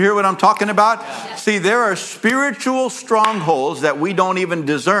 Do you hear what I'm talking about? See, there are spiritual strongholds that we don't even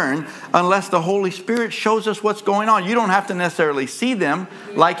discern unless the Holy Spirit shows us what's going on. You don't have to necessarily see them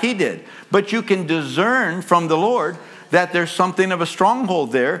like he did. But you can discern from the Lord that there's something of a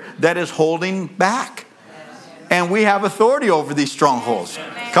stronghold there that is holding back. And we have authority over these strongholds.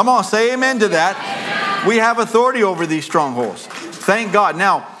 Come on, say amen to that. We have authority over these strongholds. Thank God.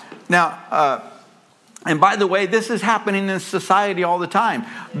 Now, and by the way, this is happening in society all the time.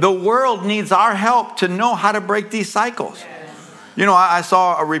 The world needs our help to know how to break these cycles. You know, I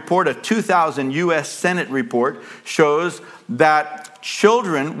saw a report, a 2000 U.S. Senate report shows that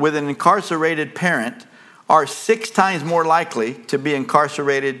children with an incarcerated parent are 6 times more likely to be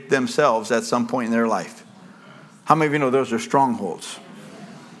incarcerated themselves at some point in their life. How many of you know those are strongholds?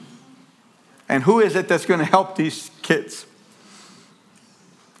 And who is it that's going to help these kids?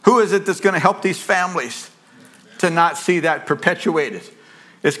 Who is it that's going to help these families to not see that perpetuated?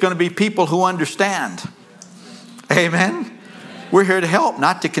 It's going to be people who understand. Amen? We're here to help,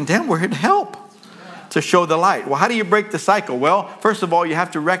 not to condemn. We're here to help, to show the light. Well, how do you break the cycle? Well, first of all, you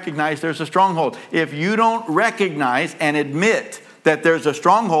have to recognize there's a stronghold. If you don't recognize and admit that there's a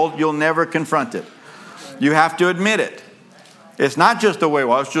stronghold, you'll never confront it. You have to admit it. It's not just the way,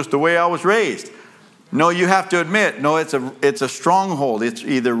 well, it's just the way I was raised. No, you have to admit, no, it's a stronghold. It's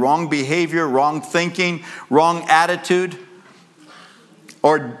either wrong behavior, wrong thinking, wrong attitude,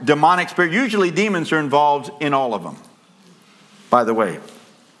 or demonic spirit. Usually demons are involved in all of them, by the way.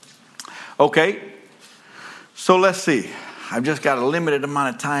 Okay, so let's see. I've just got a limited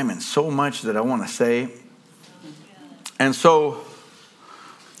amount of time and so much that I want to say. And so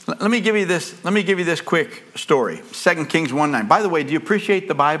let me give you this quick story. 2 Kings 1:9. By the way, do you appreciate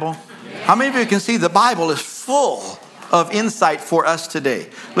the Bible? How many of you can see the Bible is full of insight for us today?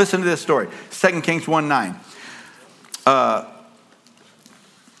 Listen to this story. 2 Kings 1:9.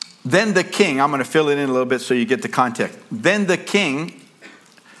 Then the king, I'm going to fill it in a little bit so you get the context. Then the king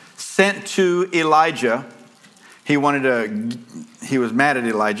sent to Elijah. He was mad at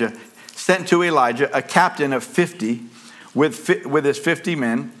Elijah. Sent to Elijah a captain of 50 with his 50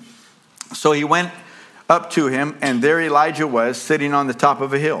 men. So he went up to him, and there Elijah was sitting on the top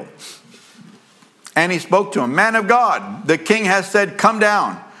of a hill. And he spoke to him, "Man of God, the king has said, come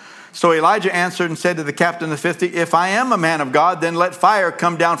down." So Elijah answered and said to the captain of 50, "If I am a man of God, then let fire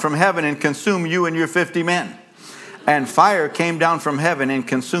come down from heaven and consume you and your 50 men." And fire came down from heaven and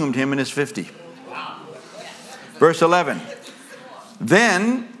consumed him and his 50. Verse 11.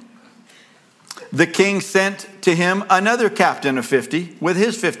 Then the king sent to him another captain of 50 with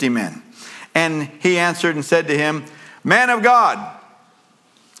his 50 men. And he answered and said to him, "Man of God,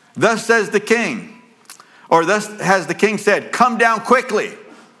 thus says the king," or thus has the king said, "Come down quickly."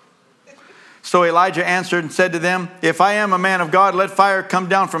 So Elijah answered and said to them, "If I am a man of God, let fire come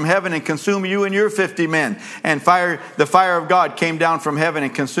down from heaven and consume you and your 50 men." And the fire of God came down from heaven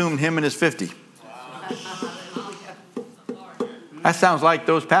and consumed him and his 50. That sounds like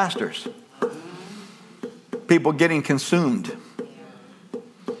those pastors. People getting consumed.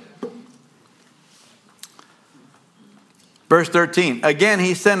 Verse 13. Again,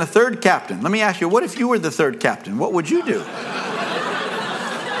 he sent a third captain. Let me ask you, what if you were the third captain? What would you do?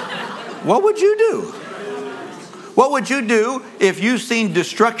 What would you do? What would you do if you've seen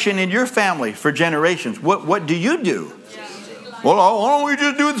destruction in your family for generations? What do you do? Well, why don't we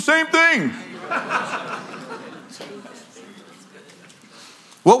just do the same thing?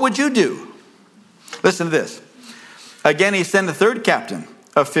 What would you do? Listen to this. Again, he sent a third captain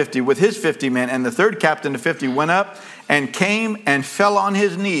of 50 with his 50 men, and the third captain of 50 went up and came and fell on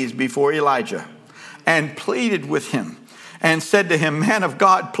his knees before Elijah and pleaded with him and said to him, "Man of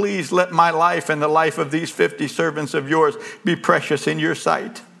God, please let my life and the life of these 50 servants of yours be precious in your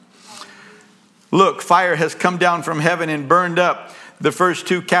sight." Look, fire has come down from heaven and burned up the first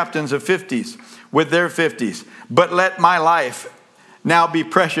 2 captains of 50s with their 50s. But let my life now be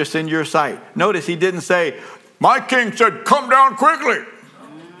precious in your sight. Notice he didn't say, my king said, come down quickly.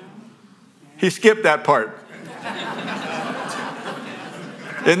 He skipped that part.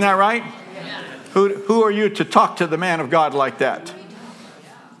 Isn't that right? Who are you to talk to the man of God like that?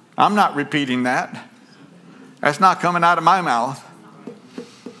 I'm not repeating that. That's not coming out of my mouth.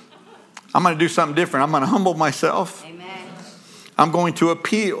 I'm going to do something different. I'm going to humble myself. Amen. I'm going to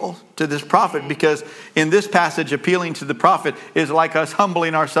appeal to this prophet, because in this passage, appealing to the prophet is like us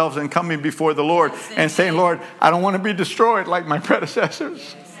humbling ourselves and coming before the Lord and saying, Lord, I don't want to be destroyed like my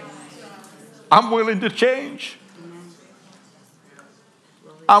predecessors. I'm willing to change.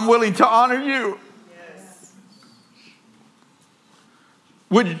 I'm willing to honor you.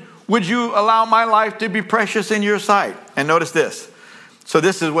 Would you allow my life to be precious in your sight? And notice this. So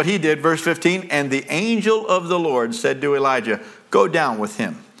this is what he did, verse 15. And the angel of the Lord said to Elijah, go down with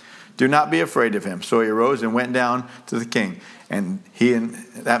him. Do not be afraid of him. So he arose and went down to the king. And he and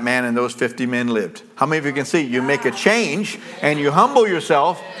that man and those 50 men lived. How many of you can see? You make a change and you humble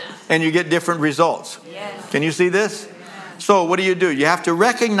yourself and you get different results. Can you see this? So what do? You have to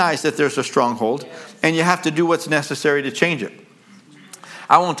recognize that there's a stronghold, and you have to do what's necessary to change it.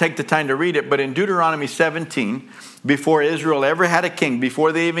 I won't take the time to read it, but in Deuteronomy 17, before Israel ever had a king,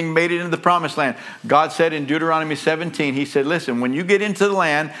 before they even made it into the promised land, God said in Deuteronomy 17, he said, listen, when you get into the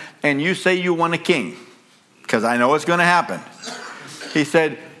land and you say you want a king, because I know it's going to happen. He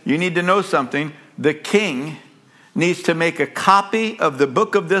said, you need to know something. The king needs to make a copy of the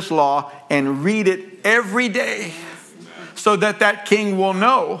book of this law and read it every day, so that king will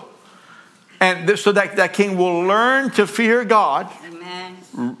know, and so that king will learn to fear God, amen,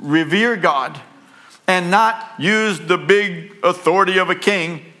 revere God, and not use the big authority of a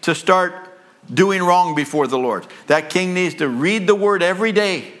king to start doing wrong before the Lord. That king needs to read the word every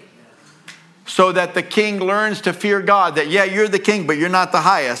day, so that the king learns to fear God. That, yeah, you're the king, but you're not the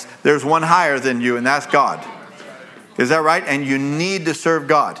highest. There's one higher than you, and that's God. Is that right? And you need to serve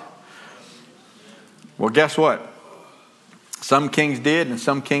God. Well, guess what? Some kings did and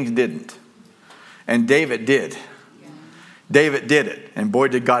some kings didn't. And David did. David did it. And boy,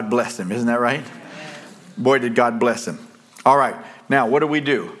 did God bless him. Isn't that right? Boy, did God bless him. All right. Now, what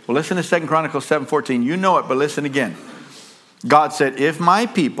do? Well, listen to 2 Chronicles 7:14. You know it, but listen again. God said, if my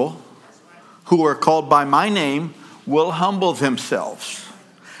people who are called by my name will humble themselves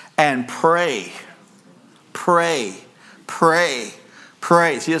and pray.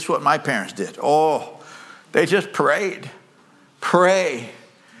 See, that's what my parents did. Oh, they just prayed. Pray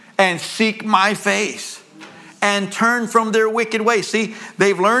and seek my face and turn from their wicked ways. See,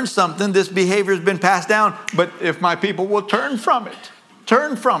 they've learned something. This behavior has been passed down. But if my people will turn from it,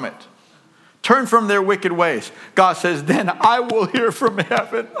 turn from their wicked ways, God says, then I will hear from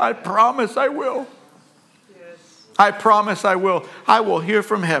heaven. I promise I will. Yes. I promise I will. I will hear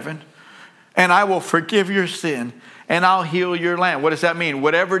from heaven, and I will forgive your sin, and I'll heal your land. What does that mean?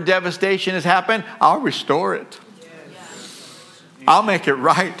 Whatever devastation has happened, I'll restore it. I'll make it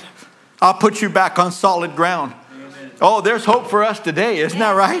right. I'll put you back on solid ground. Amen. Oh, there's hope for us today. Isn't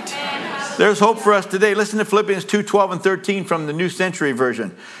that right? Amen. There's hope for us today. Listen to Philippians 2:12 and 13 from the New Century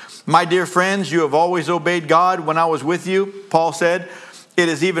Version. My dear friends, you have always obeyed God when I was with you. Paul said, it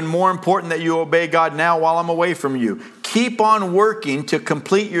is even more important that you obey God now while I'm away from you. Keep on working to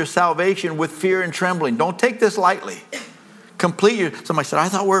complete your salvation with fear and trembling. Don't take this lightly. Somebody said, I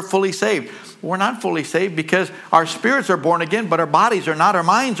thought we're fully saved. We're not fully saved because our spirits are born again, but our bodies are not, our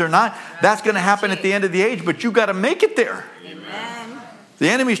minds are not. That's going to happen at the end of the age, but you got to make it there. Amen. The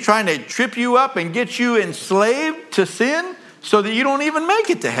enemy's trying to trip you up and get you enslaved to sin so that you don't even make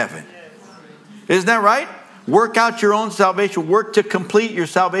it to heaven. Isn't that right? Work out your own salvation. Work to complete your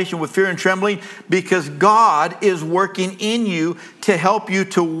salvation with fear and trembling, because God is working in you to help you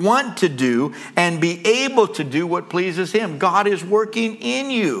to want to do and be able to do what pleases Him. God is working in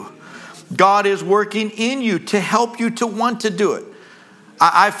you. God is working in you to help you to want to do it.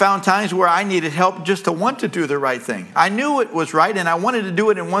 I found times where I needed help just to want to do the right thing. I knew it was right and I wanted to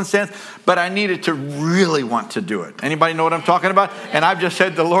do it in one sense, but I needed to really want to do it. Anybody know what I'm talking about? And I've just said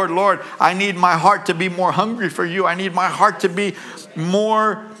to the Lord, Lord, I need my heart to be more hungry for you. I need my heart to be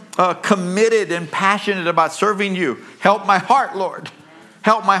more committed and passionate about serving you. Help my heart, Lord.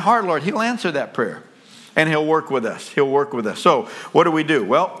 Help my heart, Lord. He'll answer that prayer. And He'll work with us. He'll work with us. So what do?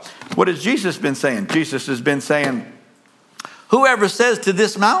 Well, what has Jesus been saying? Jesus has been saying, whoever says to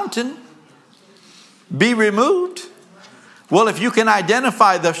this mountain, be removed. Well, if you can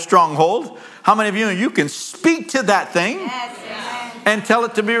identify the stronghold, how many of you can speak to that thing? Yes. and tell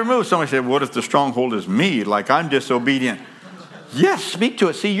it to be removed. Somebody said, what if the stronghold is me? Like I'm disobedient. Yes, speak to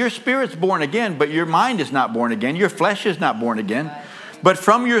it. See, your spirit's born again, but your mind is not born again. Your flesh is not born again. But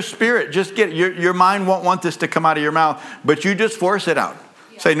from your spirit, just get your mind won't want this to come out of your mouth, but you just force it out.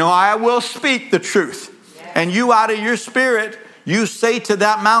 Say, no, I will speak the truth. And you out of your spirit, you say to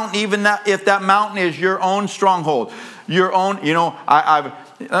that mountain, even that if that mountain is your own stronghold, your own,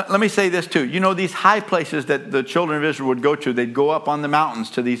 let me say this too. You know, these high places that the children of Israel would go to, they'd go up on the mountains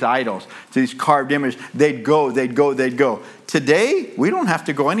to these idols, to these carved images. They'd go. Today, we don't have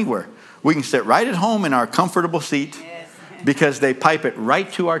to go anywhere. We can sit right at home in our comfortable seat because they pipe it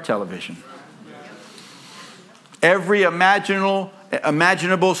right to our television. Every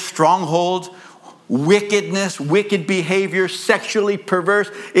imaginable stronghold, wickedness, wicked behavior, sexually perverse,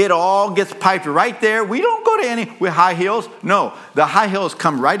 it all gets piped right there. We don't go to any with high heels. No, the high heels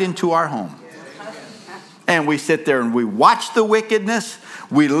come right into our home. And we sit there and we watch the wickedness.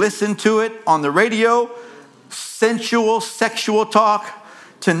 We listen to it on the radio. Sensual, sexual talk.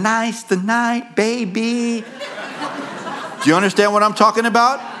 Tonight's the night, baby. Do you understand what I'm talking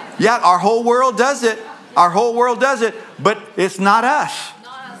about? Yeah, our whole world does it. Our whole world does it. But it's not us.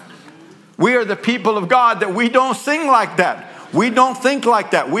 We are the people of God that we don't sing like that. We don't think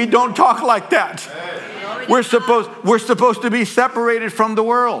like that. We don't talk like that. We're supposed to be separated from the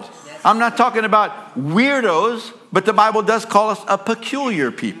world. I'm not talking about weirdos, but the Bible does call us a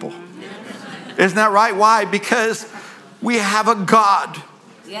peculiar people. Isn't that right? Why? Because we have a God.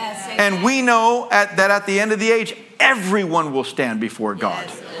 Yes, and we know that at the end of the age, everyone will stand before God.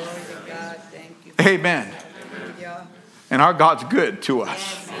 Yes, God. Thank you. Amen. And our God's good to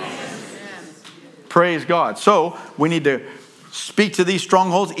us. Praise God. So we need to speak to these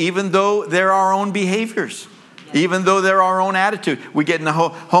strongholds, even though they're our own behaviors, even though they're our own attitude. We get in the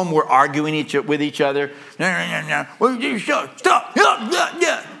home, we're arguing with each other. Stop.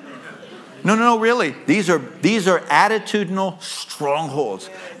 No, really. These are attitudinal strongholds.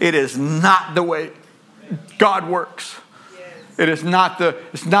 It is not the way God works. It's not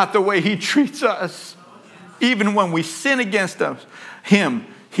the way He treats us. Even when we sin against Him,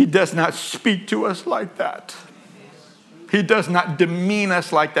 He does not speak to us like that. He does not demean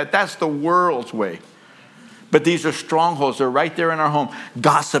us like that. That's the world's way. But these are strongholds. They're right there in our home.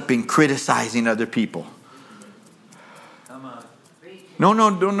 Gossiping, criticizing other people.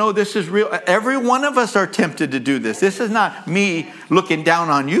 No, this is real. Every one of us are tempted to do this. This is not me looking down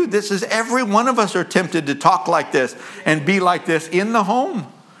on you. This is every one of us are tempted to talk like this and be like this in the home.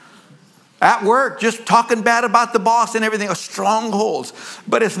 At work, just talking bad about the boss and everything, strongholds.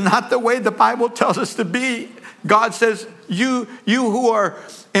 But it's not the way the Bible tells us to be. God says, you who are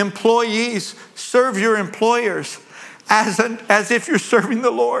employees, serve your employers as if you're serving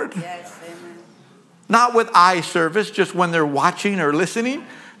the Lord. Yes, amen. Not with eye service, just when they're watching or listening.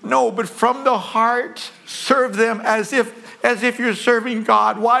 No, but from the heart, serve them as if you're serving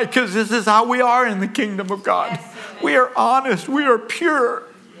God. Why? Because this is how we are in the kingdom of God. Yes, we are honest. We are pure.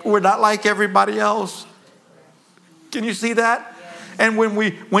 We're not like everybody else. Can you see that? And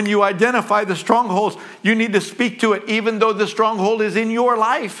when you identify the strongholds, you need to speak to it, even though the stronghold is in your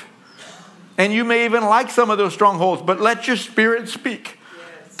life. And you may even like some of those strongholds, but let your spirit speak.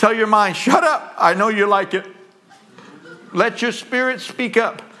 Yes. Tell your mind, shut up. I know you like it. Let your spirit speak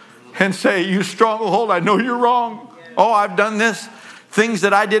up and say, you stronghold, I know you're wrong. Oh, I've done this. Things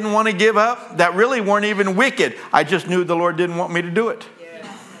that I didn't want to give up that really weren't even wicked. I just knew the Lord didn't want me to do it.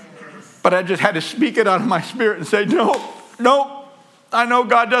 But I just had to speak it out of my spirit and say, no, I know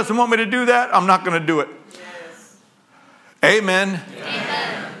God doesn't want me to do that. I'm not going to do it. Yes. Amen.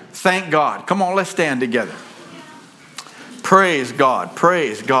 Amen. Thank God. Come on, let's stand together. Praise God.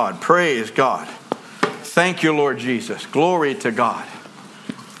 Praise God. Praise God. Thank you, Lord Jesus. Glory to God.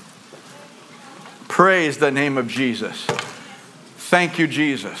 Praise the name of Jesus. Thank you,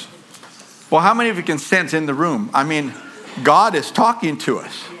 Jesus. Well, how many of you can sense in the room? I mean, God is talking to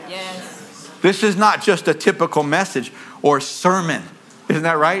us. Yes. This is not just a typical message or sermon. Isn't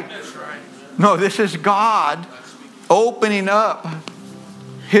that right? That's right. No, this is God opening up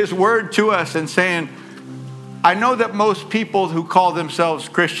His word to us and saying, I know that most people who call themselves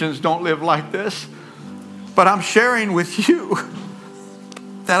Christians don't live like this, but I'm sharing with you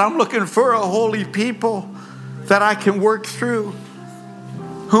that I'm looking for a holy people that I can work through,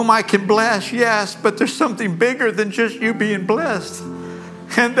 whom I can bless, yes, but there's something bigger than just you being blessed.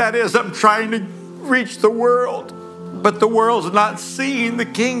 And that is, I'm trying to reach the world, but the world's not seeing the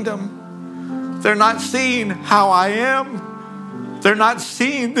kingdom. They're not seeing how I am. They're not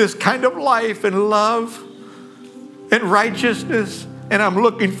seeing this kind of life and love and righteousness. And I'm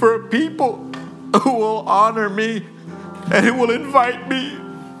looking for a people who will honor me and who will invite me,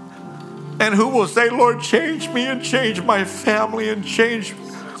 and who will say, Lord, change me and change my family and change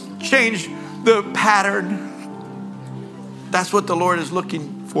the pattern. That's what the Lord is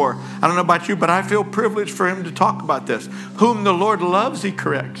looking for. I don't know about you, but I feel privileged for him to talk about this. Whom the Lord loves, he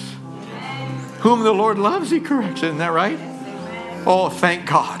corrects. Whom the Lord loves, he corrects. Isn't that right? Oh, thank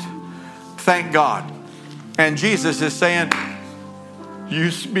God. Thank God. And Jesus is saying, you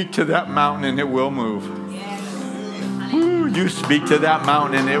speak to that mountain and it will move. Ooh, you speak to that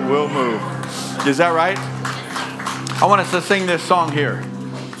mountain and it will move. Is that right? I want us to sing this song here.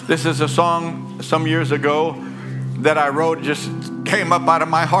 This is a song some years ago that I wrote, just came up out of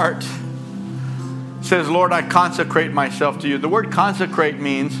my heart. It says, Lord, I consecrate myself to you. The word consecrate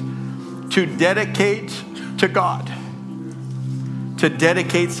means to dedicate to God. To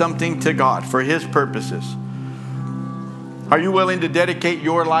dedicate something to God for his purposes. Are you willing to dedicate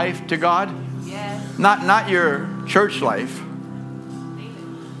your life to God? Yes. Not your church life.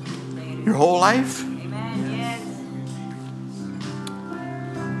 Your whole life? Amen.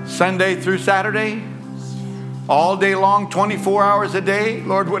 Yes. Sunday through Saturday? All day long, 24 hours a day?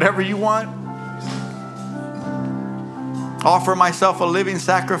 Lord, whatever you want. Offer myself a living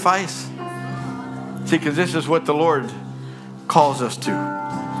sacrifice. See, because this is what the Lord calls us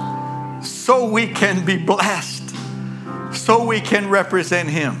to. So we can be blessed. So we can represent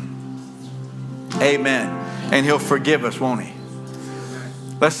him. Amen. And he'll forgive us, won't he?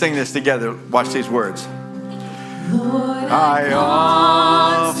 Let's sing this together. Watch these words. Lord, I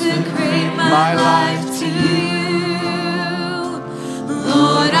consecrate my life to you.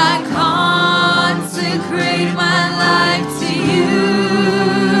 Lord, I consecrate my life to you.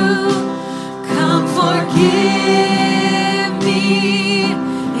 Come forgive me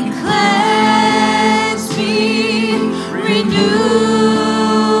and cleanse me,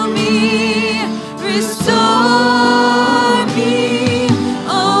 renew me, restore me.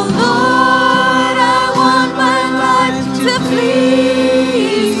 Oh Lord, I want my life to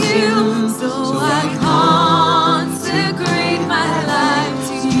please you, so I consecrate my life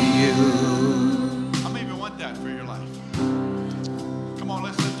to you. How many of you want that for your life? Come on,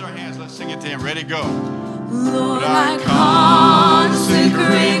 let's lift our hands. Let's sing it to him. Ready, go. Lord, I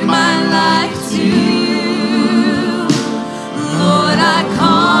consecrate my life to you. Lord, I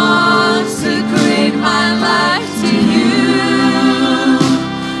consecrate my life to you.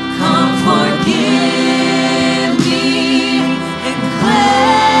 Come forgive me and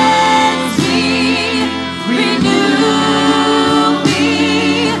cleanse me, renew me,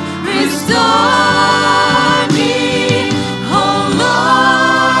 restore me. Oh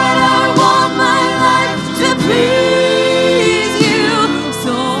Lord, I want my life to please you,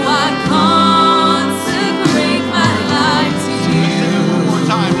 so I consecrate my life to you. One more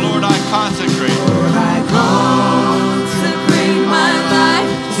time, Lord, I consecrate. Lord, I consecrate my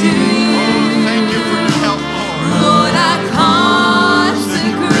life to you. Thank you for your help, Lord. Lord, I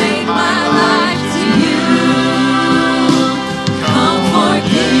consecrate my life to you. Come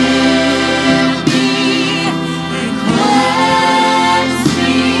forgive me and cleanse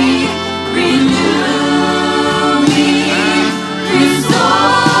me, renew me,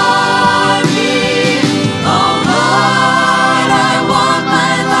 restore me. Oh Lord, I want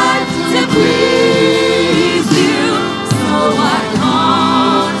my life to please you, so I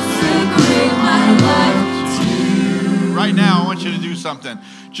consecrate my life to you. Right now, I want you to do something.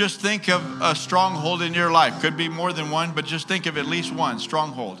 Just think of a stronghold in your life. Could be more than one, but just think of at least one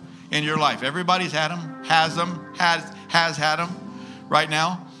stronghold in your life. Everybody's had them, has had them right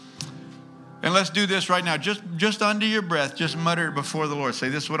now. And let's do this right now. Just under your breath, just mutter it before the Lord. Say,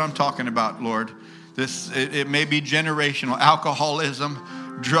 this is what I'm talking about, Lord. It may be generational. Alcoholism,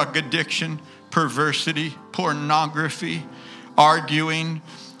 drug addiction, perversity, pornography, arguing,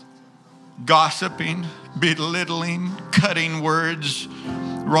 gossiping, belittling, cutting words,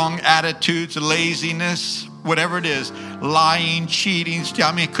 wrong attitudes, laziness, whatever it is, lying, cheating.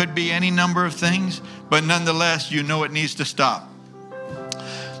 I mean, it could be any number of things, but nonetheless, you know it needs to stop.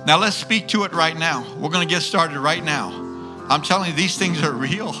 Now let's speak to it right now. We're going to get started right now. I'm telling you, these things are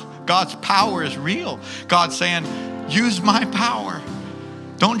real. God's power is real. God's saying, use my power.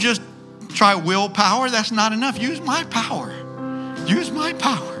 Don't just try willpower. That's not enough. Use my power. Use my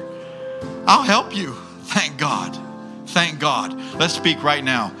power. I'll help you. Thank God. Thank God. Let's speak right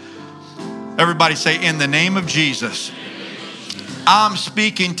now. Everybody say, in the name of Jesus, I'm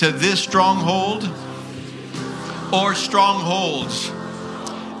speaking to this stronghold or strongholds.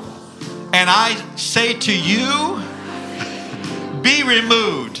 And I say to you, be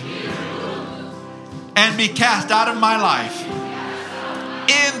removed and be cast out of my life.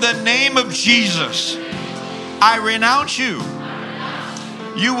 In the name of Jesus, I renounce you.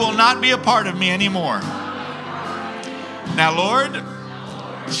 You will not be a part of me anymore. Now, Lord,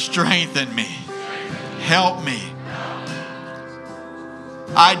 strengthen me. Help me.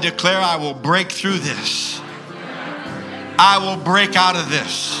 I declare I will break through this. I will break out of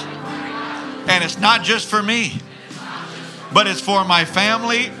this. And it's not just for me, but it's for my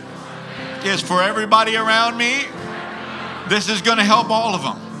family. It's for everybody around me. This is going to help all of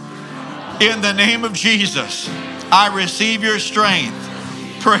them. In the name of Jesus, I receive your strength.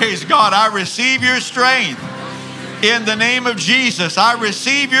 Praise God. I receive your strength. In the name of Jesus, I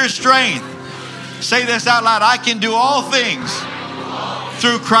receive your strength. Say this out loud. I can do all things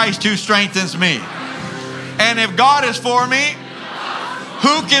through Christ who strengthens me. And if God is for me,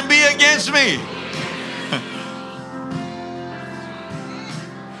 who can be against me?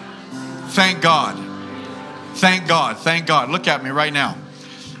 Thank God. Thank God. Thank God. Look at me right now.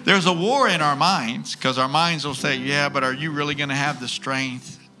 There's a war in our minds because our minds will say, yeah, but are you really going to have the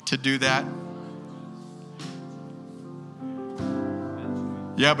strength to do that?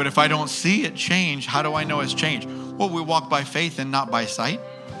 Yeah, but if I don't see it change, how do I know it's changed? Well, we walk by faith and not by sight.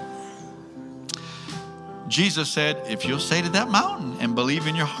 Jesus said, if you'll say to that mountain and believe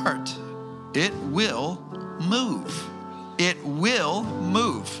in your heart, it will move. It will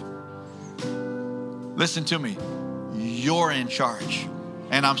move. Listen to me. You're in charge.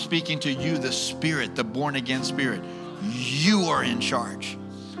 And I'm speaking to you, the spirit, the born again spirit. You are in charge.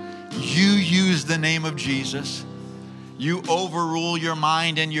 You use the name of Jesus. You overrule your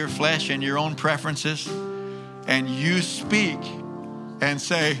mind and your flesh and your own preferences. And you speak and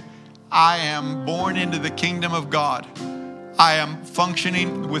say, I am born into the kingdom of God. I am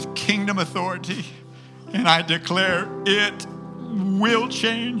functioning with kingdom authority. And I declare it will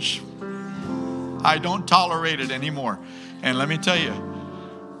change. I don't tolerate it anymore. And let me tell you,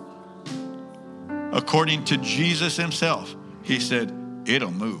 according to Jesus himself, he said,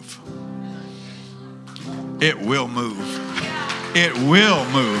 it'll move. It will move. It will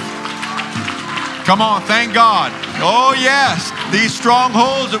move. Come on, thank God. Oh yes, these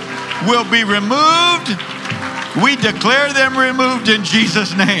strongholds will be removed. We declare them removed in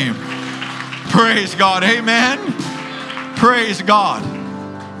Jesus' name. Praise God. Amen. Praise God.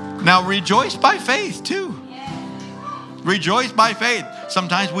 Now rejoice by faith too. Rejoice by faith.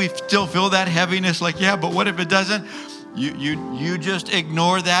 Sometimes we still feel that heaviness like, yeah, but what if it doesn't? You just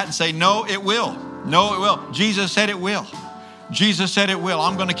ignore that and say, no, it will. No, it will. Jesus said it will. Jesus said it will.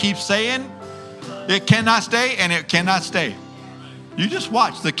 I'm going to keep saying it cannot stay and it cannot stay. You just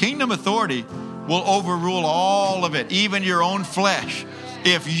watch. The kingdom authority will overrule all of it, even your own flesh.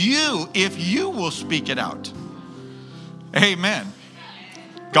 If you will speak it out. Amen.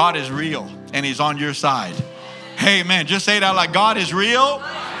 God is real and he's on your side. Amen. Just say it out like God is real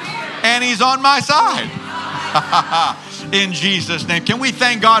and he's on my side. In Jesus' name. Can we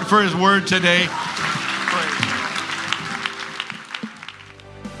thank God for his word today?